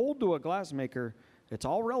 cold to a glassmaker, it's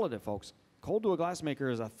all relative, folks. Cold to a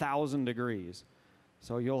glassmaker is 1,000 degrees.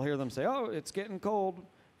 So you'll hear them say, oh, it's getting cold.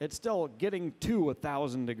 It's still getting to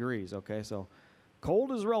 1,000 degrees, okay? So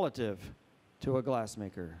cold is relative to a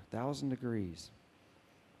glassmaker, 1,000 degrees.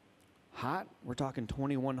 Hot, we're talking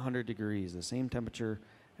 2,100 degrees, the same temperature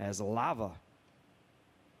as lava,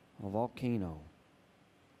 a volcano.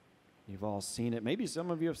 You've all seen it. Maybe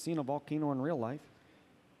some of you have seen a volcano in real life,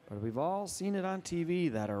 but we've all seen it on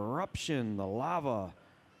TV, that eruption, the lava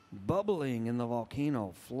bubbling in the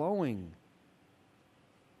volcano, flowing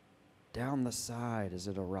down the side as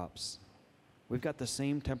it erupts. We've got the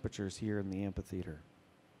same temperatures here in the amphitheater.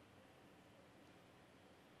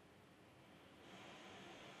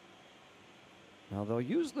 Now they'll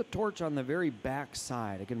use the torch on the very back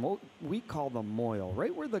side. Again, what we call the moil,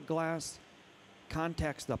 right where the glass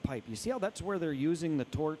contacts the pipe. You see how that's where they're using the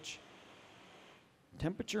torch?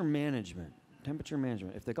 Temperature management. Temperature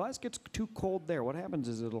management. If the glass gets too cold there, what happens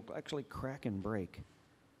is it'll actually crack and break.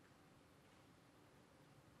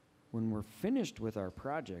 When we're finished with our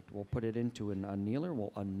project, we'll put it into an annealer.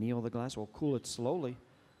 We'll anneal the glass. We'll cool it slowly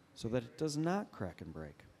so that it does not crack and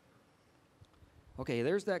break. Okay,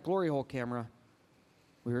 there's that glory hole camera.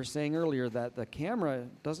 We were saying earlier that the camera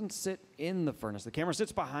doesn't sit in the furnace. The camera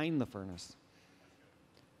sits behind the furnace.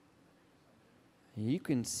 You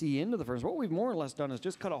can see into the furnace. What we've more or less done is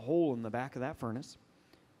just cut a hole in the back of that furnace.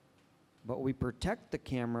 But we protect the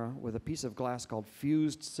camera with a piece of glass called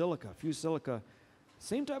fused silica. Fused silica,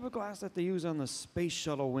 same type of glass that they use on the space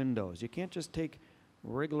shuttle windows. You can't just take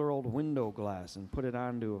regular old window glass and put it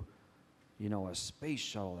onto, a space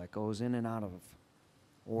shuttle that goes in and out of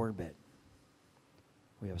orbit.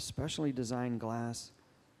 We have specially designed glass,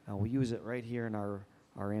 and we use it right here in our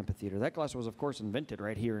amphitheater. That glass was, of course, invented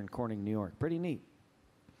right here in Corning, New York. Pretty neat.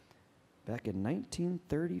 Back in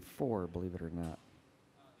 1934, believe it or not.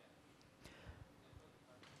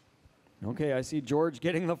 Okay, I see George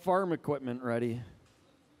getting the farm equipment ready.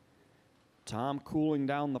 Tom cooling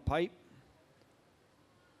down the pipe.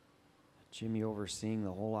 Jimmy overseeing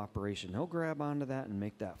the whole operation. He'll grab onto that and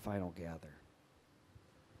make that final gather.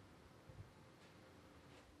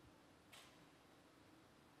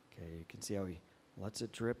 Okay, you can see how he lets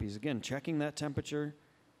it drip. He's, again, checking that temperature.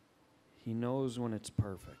 He knows when it's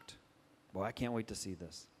perfect. Boy, I can't wait to see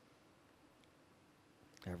this.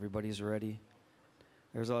 Everybody's ready.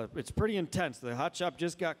 It's pretty intense. The hot shop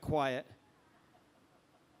just got quiet.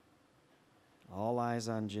 All eyes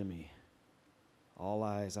on Jimmy. All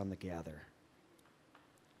eyes on the gather.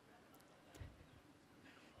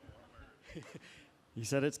 He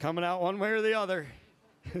said it's coming out one way or the other.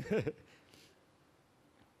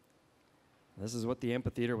 This is what the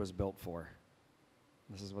amphitheater was built for.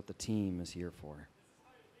 This is what the team is here for.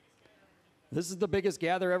 This is the biggest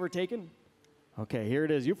gather ever taken? Okay, here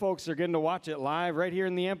it is. You folks are getting to watch it live right here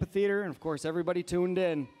in the amphitheater. And, of course, everybody tuned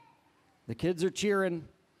in. The kids are cheering.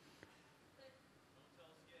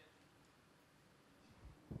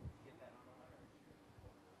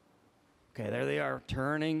 Okay, there they are,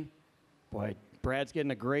 turning. Boy, Brad's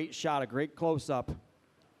getting a great shot, a great close-up.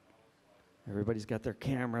 Everybody's got their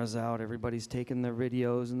cameras out. Everybody's taking their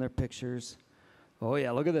videos and their pictures. Oh,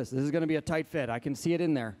 yeah, look at this. This is going to be a tight fit. I can see it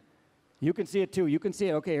in there. You can see it, too. You can see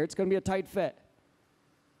it. Okay, here it's going to be a tight fit.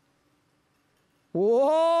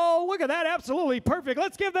 Whoa, look at that. Absolutely perfect.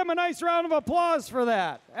 Let's give them a nice round of applause for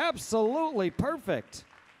that. Absolutely perfect.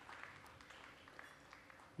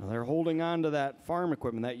 Now they're holding on to that farm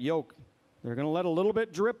equipment, that yoke. They're going to let a little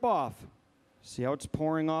bit drip off. See how it's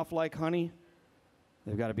pouring off like honey?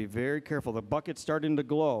 They've got to be very careful. The bucket's starting to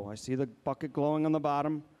glow. I see the bucket glowing on the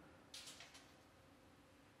bottom.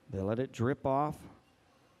 They let it drip off.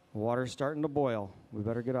 The water's starting to boil. We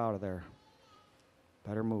better get out of there.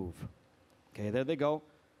 Better move. Okay, there they go.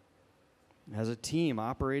 As a team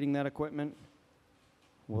operating that equipment,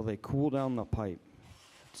 will they cool down the pipe?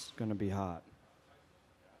 It's going to be hot.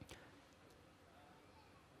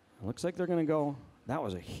 It looks like they're going to go. That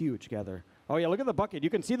was a huge gather. Oh, yeah, look at the bucket. You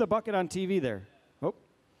can see the bucket on TV there. Oh,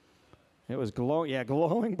 it was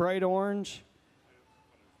glowing bright orange.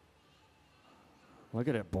 Look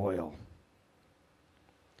at it boil.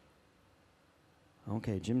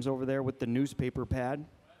 Okay, Jim's over there with the newspaper pad.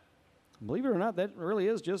 Believe it or not, that really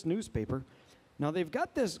is just newspaper. Now, they've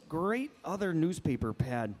got this great other newspaper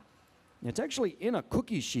pad. It's actually in a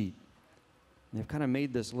cookie sheet. They've kind of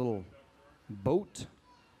made this little boat.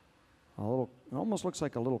 It almost looks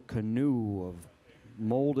like a little canoe of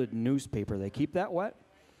molded newspaper. They keep that wet.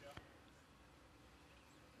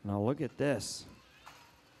 Now look at this.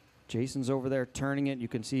 Jason's over there turning it. You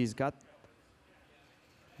can see he's got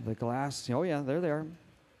the glass. Oh yeah, there they are.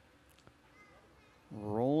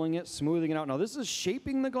 Rolling it, smoothing it out. Now this is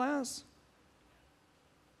shaping the glass.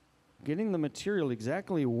 Getting the material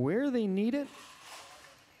exactly where they need it.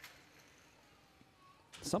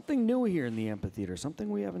 Something new here in the amphitheater, something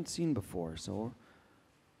we haven't seen before. So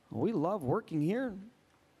we love working here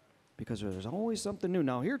because there's always something new.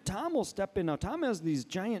 Now here Tom will step in. Now Tom has these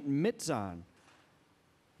giant mitts on.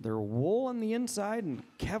 They're wool on the inside and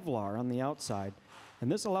Kevlar on the outside.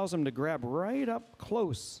 And this allows him to grab right up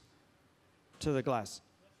close to the glass.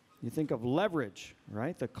 You think of leverage,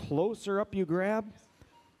 right? The closer up you grab,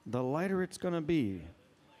 the lighter it's going to be.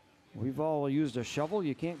 We've all used a shovel.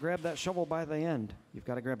 You can't grab that shovel by the end. You've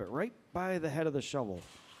got to grab it right by the head of the shovel.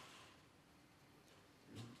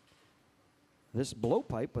 This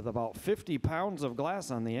blowpipe with about 50 pounds of glass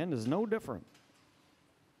on the end is no different.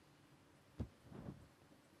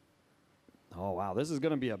 Oh, wow, this is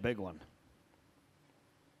going to be a big one.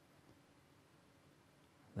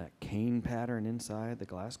 That cane pattern inside, the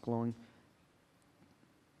glass glowing.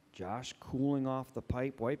 Josh cooling off the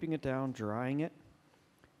pipe, wiping it down, drying it.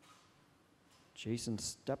 Jason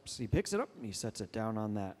steps, he picks it up, and he sets it down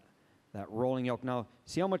on that rolling yoke. Now,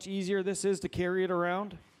 see how much easier this is to carry it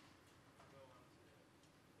around?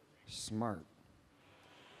 Smart.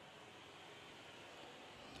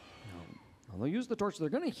 Now, they'll use the torch. They're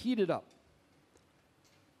going to heat it up.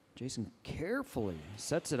 Jason carefully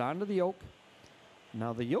sets it onto the yoke.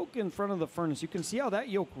 Now, the yoke in front of the furnace, you can see how that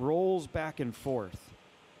yoke rolls back and forth.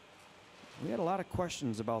 We had a lot of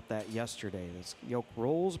questions about that yesterday. This yoke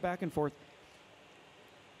rolls back and forth.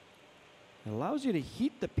 It allows you to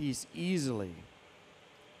heat the piece easily.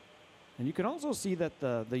 And you can also see that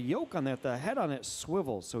the yoke on that, the head on it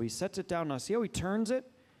swivels. So he sets it down. Now see how he turns it?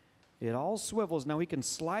 It all swivels. Now he can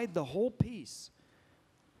slide the whole piece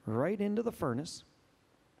right into the furnace.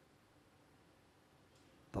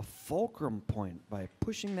 The fulcrum point, by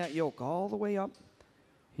pushing that yoke all the way up,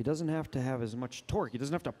 he doesn't have to have as much torque. He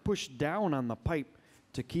doesn't have to push down on the pipe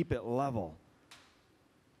to keep it level.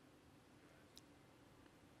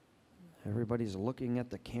 Everybody's looking at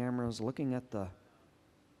the cameras, looking at the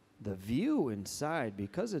view inside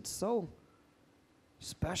because it's so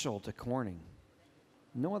special to Corning.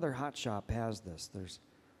 No other hot shop has this. There's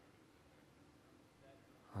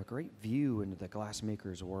a great view into the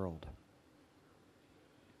glassmaker's world.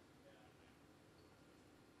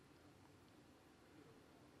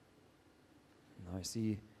 Now I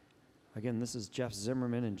see, again, this is Jeff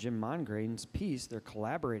Zimmerman and Jim Mongrain's piece. They're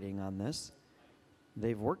collaborating on this.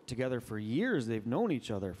 They've worked together for years. They've known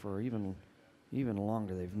each other for even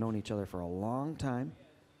longer. They've known each other for a long time.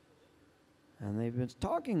 And they've been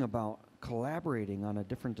talking about collaborating on a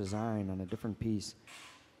different design, on a different piece.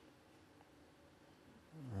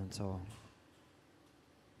 And so,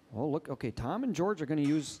 oh, look, okay, Tom and George are going to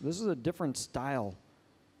use, this is a different style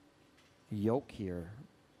yoke here.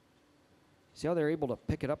 See how they're able to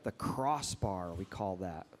pick it up? The crossbar, we call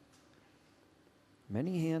that.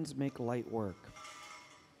 Many hands make light work.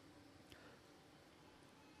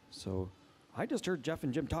 So I just heard Jeff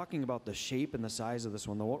and Jim talking about the shape and the size of this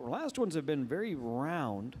one. The last ones have been very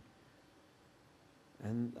round.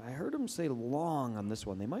 And I heard them say long on this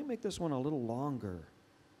one. They might make this one a little longer.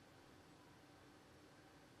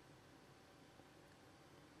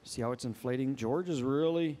 See how it's inflating? George is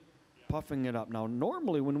really puffing it up. Now,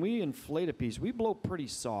 normally when we inflate a piece, we blow pretty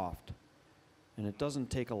soft. And it doesn't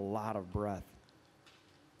take a lot of breath.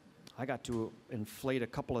 I got to inflate a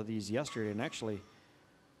couple of these yesterday, and actually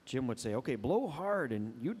Jim would say, okay, blow hard,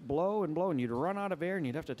 and you'd blow, and you'd run out of air, and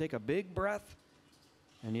you'd have to take a big breath.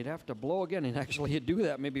 And you'd have to blow again, and actually you'd do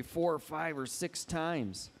that maybe 4 or 5 or 6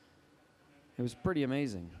 times. It was pretty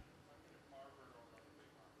amazing.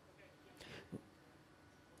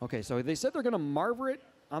 Okay, so they said they're going to marver it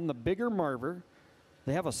on the bigger marver.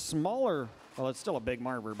 They have a smaller, well, it's still a big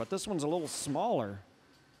marver, but this one's a little smaller.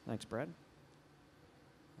 Thanks, Brad.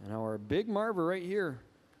 And our big marver right here,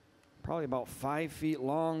 probably about 5 feet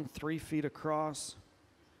long, 3 feet across,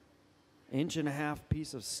 1.5 inch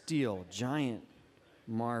piece of steel, giant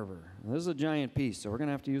marver. This is a giant piece, so we're going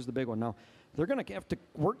to have to use the big one. Now, they're going to have to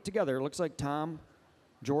work together. It looks like Tom,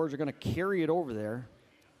 George are going to carry it over there.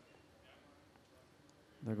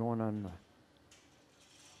 They're going on,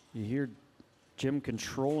 you hear Jim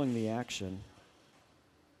controlling the action.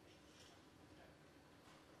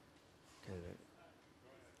 Okay.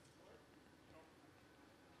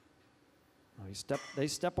 Oh, they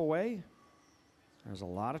step away. There's a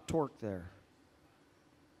lot of torque there.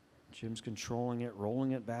 Jim's controlling it,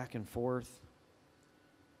 rolling it back and forth,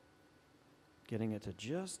 getting it to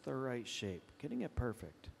just the right shape, getting it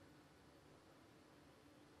perfect.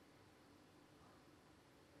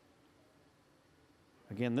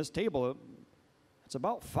 Again, this table, it's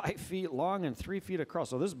about 5 feet long and 3 feet across,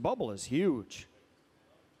 so this bubble is huge.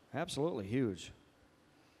 Absolutely huge.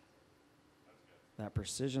 That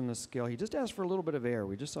precision, the skill. He just asked for a little bit of air.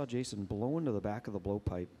 We just saw Jason blow into the back of the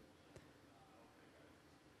blowpipe.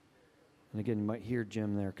 And again, you might hear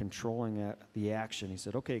Jim there controlling the action. He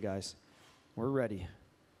said, okay, guys, we're ready.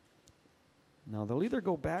 Now, they'll either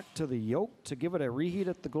go back to the yoke to give it a reheat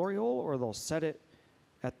at the glory hole, or they'll set it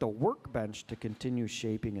at the workbench to continue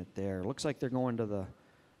shaping it there. Looks like they're going to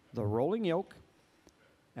the rolling yoke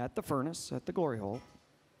at the furnace, at the glory hole.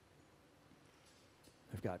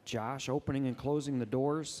 They've got Josh opening and closing the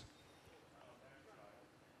doors.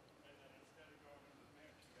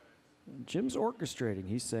 Jim's orchestrating.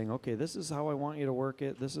 He's saying, okay, this is how I want you to work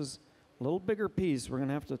it. This is a little bigger piece. We're going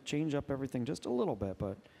to have to change up everything just a little bit,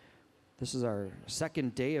 but this is our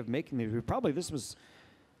second day of making these. This was,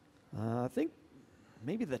 I think,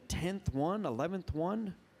 maybe the 10th one, 11th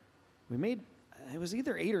one. We made, it was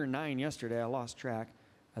either 8 or 9 yesterday. I lost track.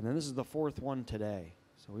 And then this is the 4th one today.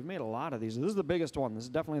 So we've made a lot of these. This is the biggest one. This is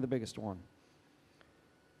definitely the biggest one.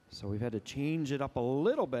 So we've had to change it up a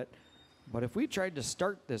little bit. But if we tried to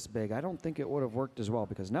start this big, I don't think it would have worked as well,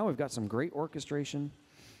 because now we've got some great orchestration.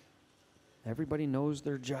 Everybody knows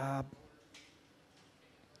their job.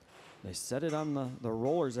 They set it on the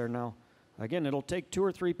rollers there now. Again, it'll take 2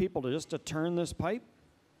 or 3 people to turn this pipe.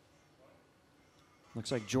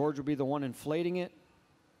 Looks like George will be the one inflating it.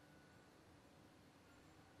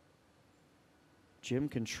 Jim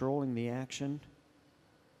controlling the action.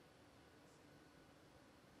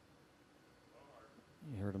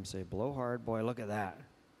 You heard him say, blow hard. Boy, look at that.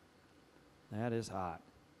 That is hot.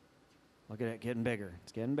 Look at it getting bigger.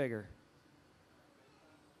 It's getting bigger.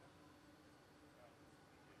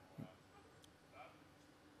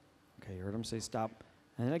 Okay, you heard him say stop.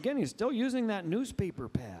 And again, he's still using that newspaper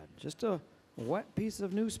pad. Just a wet piece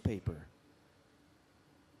of newspaper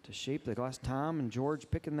to shape the glass. Tom and George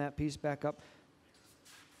picking that piece back up.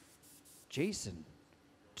 Jason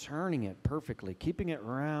turning it perfectly, keeping it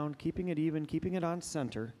round, keeping it even, keeping it on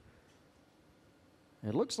center.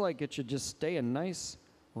 It looks like it should just stay a nice,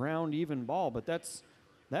 round, even ball, but that's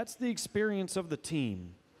the experience of the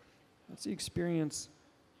team. That's the experience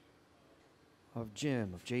of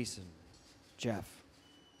Jim, of Jason, Jeff.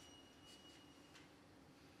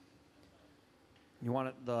 You want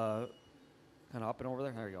it the kind of up and over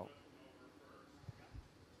there? There you go.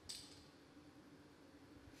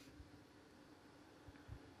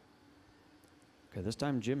 Okay, this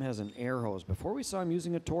time Jim has an air hose. Before we saw him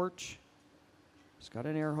using a torch, he's got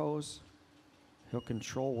an air hose. He'll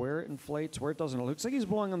control where it inflates, where it doesn't. It looks like he's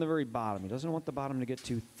blowing on the very bottom. He doesn't want the bottom to get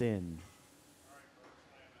too thin.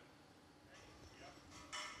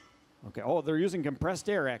 Okay, oh, they're using compressed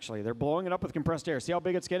air, actually. They're blowing it up with compressed air. See how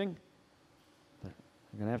big it's getting? You're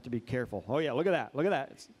going to have to be careful. Oh, yeah, look at that. Look at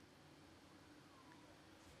that. It's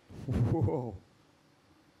whoa.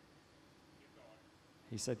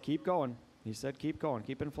 He said, keep going. He said, keep going.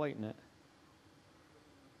 Keep inflating it.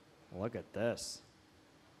 Look at this.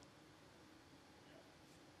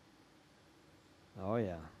 Oh,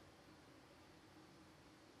 yeah.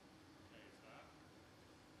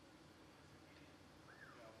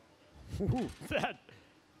 Ooh,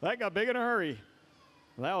 that got big in a hurry.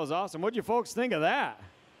 That was awesome. What'd you folks think of that?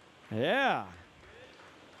 Yeah.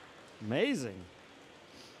 Amazing.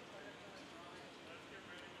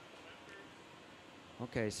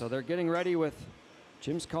 Okay, so they're getting ready with,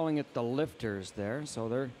 Jim's calling it the lifters there.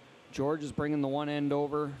 So George is bringing the one end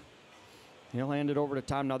over. He'll hand it over to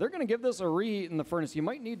Tom. Now, they're going to give this a reheat in the furnace. You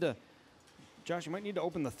might need to, Josh, you might need to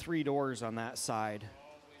open the 3 doors on that side.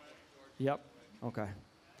 Yep. Okay.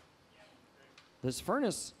 This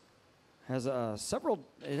furnace has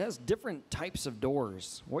it has different types of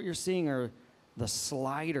doors. What you're seeing are the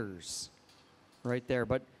sliders right there.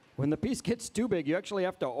 But when the piece gets too big, you actually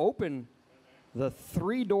have to open the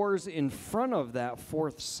 3 doors in front of that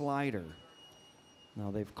 4th slider.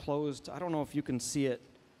 Now they've closed. I don't know if you can see it.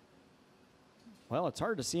 Well, it's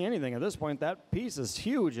hard to see anything at this point. That piece is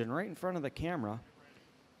huge and right in front of the camera.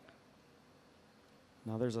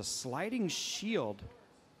 Now there's a sliding shield.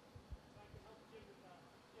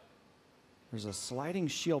 There's a sliding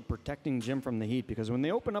shield protecting Jim from the heat, because when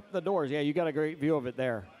they open up the doors, yeah, you got a great view of it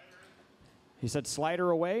there. He said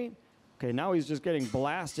slider away. Okay, now he's just getting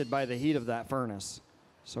blasted by the heat of that furnace.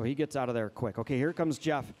 So he gets out of there quick. Okay, here comes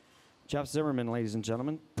Jeff. Jeff Zimmerman, ladies and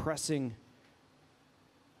gentlemen, pressing.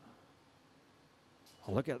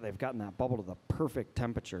 Oh, look at, they've gotten that bubble to the perfect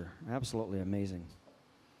temperature. Absolutely amazing.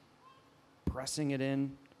 Pressing it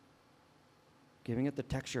in. Giving it the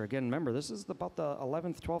texture. Again, remember, this is about the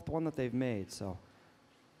 11th, 12th one that they've made. So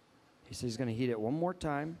he says he's going to heat it one more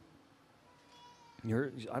time.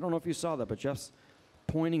 I don't know if you saw that, but Jeff's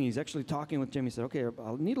pointing. He's actually talking with Jim. He said, okay,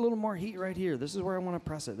 I'll need a little more heat right here. This is where I want to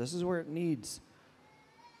press it. This is where it needs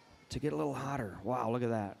to get a little hotter. Wow, look at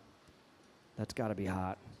that. That's got to be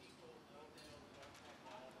hot.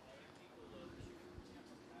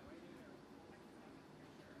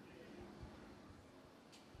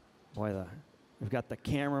 Boy, we've got the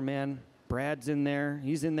cameraman. Brad's in there.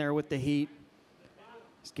 He's in there with the heat.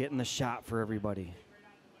 He's getting the shot for everybody.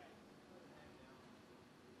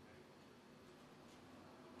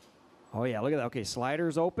 Oh, yeah, look at that. Okay,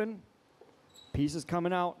 slider's open. Piece is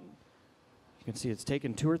coming out. You can see it's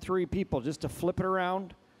taken 2 or 3 people just to flip it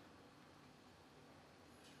around.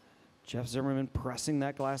 Jeff Zimmerman pressing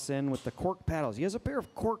that glass in with the cork paddles. He has a pair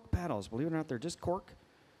of cork paddles. Believe it or not, they're just cork.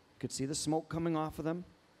 You could see the smoke coming off of them.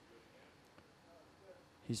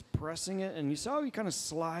 He's pressing it, and you saw he kind of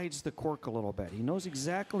slides the cork a little bit. He knows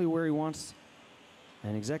exactly where he wants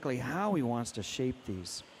and exactly how he wants to shape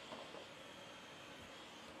these.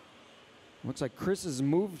 Looks like Chris has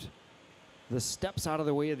moved the steps out of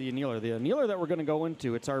the way of the annealer. The annealer that we're going to go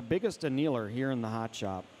into, it's our biggest annealer here in the hot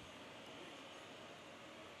shop.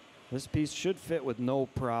 This piece should fit with no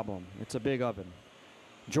problem. It's a big oven.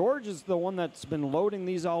 George is the one that's been loading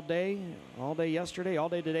these all day yesterday, all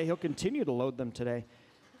day today. He'll continue to load them today.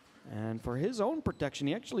 And for his own protection,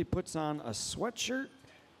 he actually puts on a sweatshirt,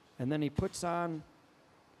 and then he puts on,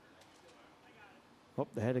 oh,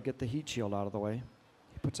 they had to get the heat shield out of the way.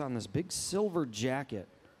 He puts on this big silver jacket,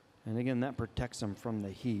 and again, that protects him from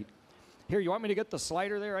the heat. Here, you want me to get the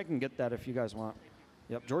slider there? I can get that if you guys want.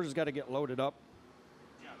 Yep, George has got to get loaded up.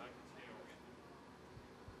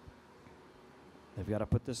 They've got to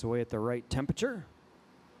put this away at the right temperature.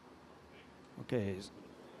 Okay.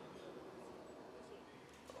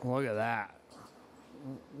 Look at that.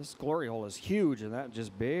 This glory hole is huge, and that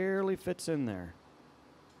just barely fits in there.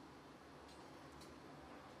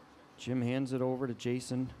 Jim hands it over to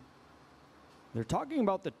Jason. They're talking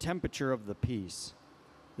about the temperature of the piece.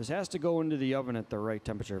 This has to go into the oven at the right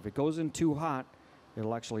temperature. If it goes in too hot,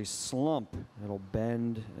 it'll actually slump. It'll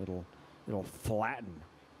bend. It'll flatten.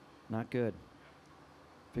 Not good.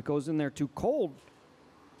 If it goes in there too cold,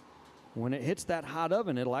 when it hits that hot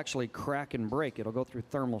oven, it'll actually crack and break. It'll go through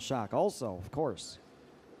thermal shock. Also, of course,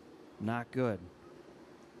 not good.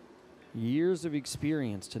 Years of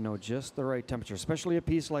experience to know just the right temperature, especially a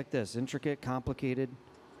piece like this. Intricate, complicated,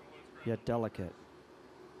 yet delicate.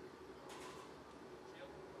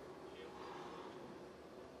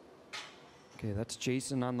 Okay, that's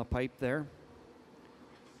Jason on the pipe there.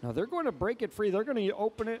 Now they're going to break it free. They're going to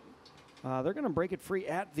open it. They're going to break it free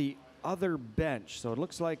at the other bench. So it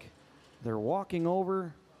looks like they're walking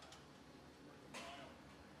over.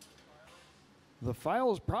 The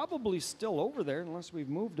file is probably still over there unless we've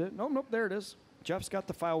moved it. Nope, there it is. Jeff's got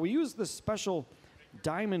the file. We use this special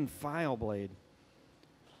diamond file blade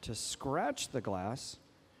to scratch the glass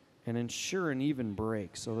and ensure an even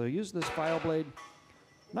break. So they'll use this file blade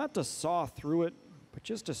not to saw through it, but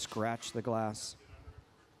just to scratch the glass.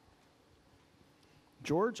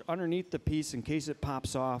 George underneath the piece in case it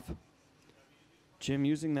pops off. Jim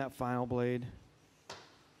using that file blade.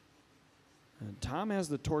 And Tom has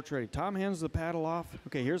the torch ready. Tom hands the paddle off.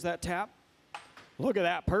 Okay, here's that tap. Look at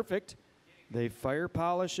that, perfect. They fire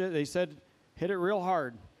polish it. They said hit it real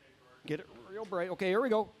hard. Get it real bright. Okay, here we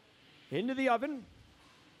go. Into the oven.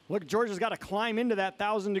 Look, George has got to climb into that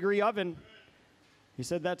 1,000-degree oven. He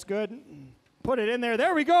said that's good. Put it in there.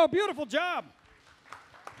 There we go. Beautiful job.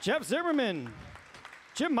 Jeff Zimmerman,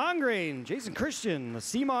 Jim Mongrain, Jason Christian, the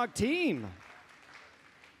CMOG team.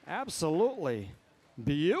 Absolutely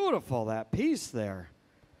beautiful, that piece there.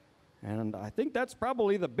 And I think that's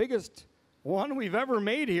probably the biggest one we've ever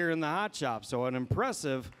made here in the Hot Shop. So an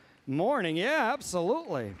impressive morning. Yeah,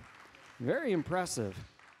 absolutely. Very impressive.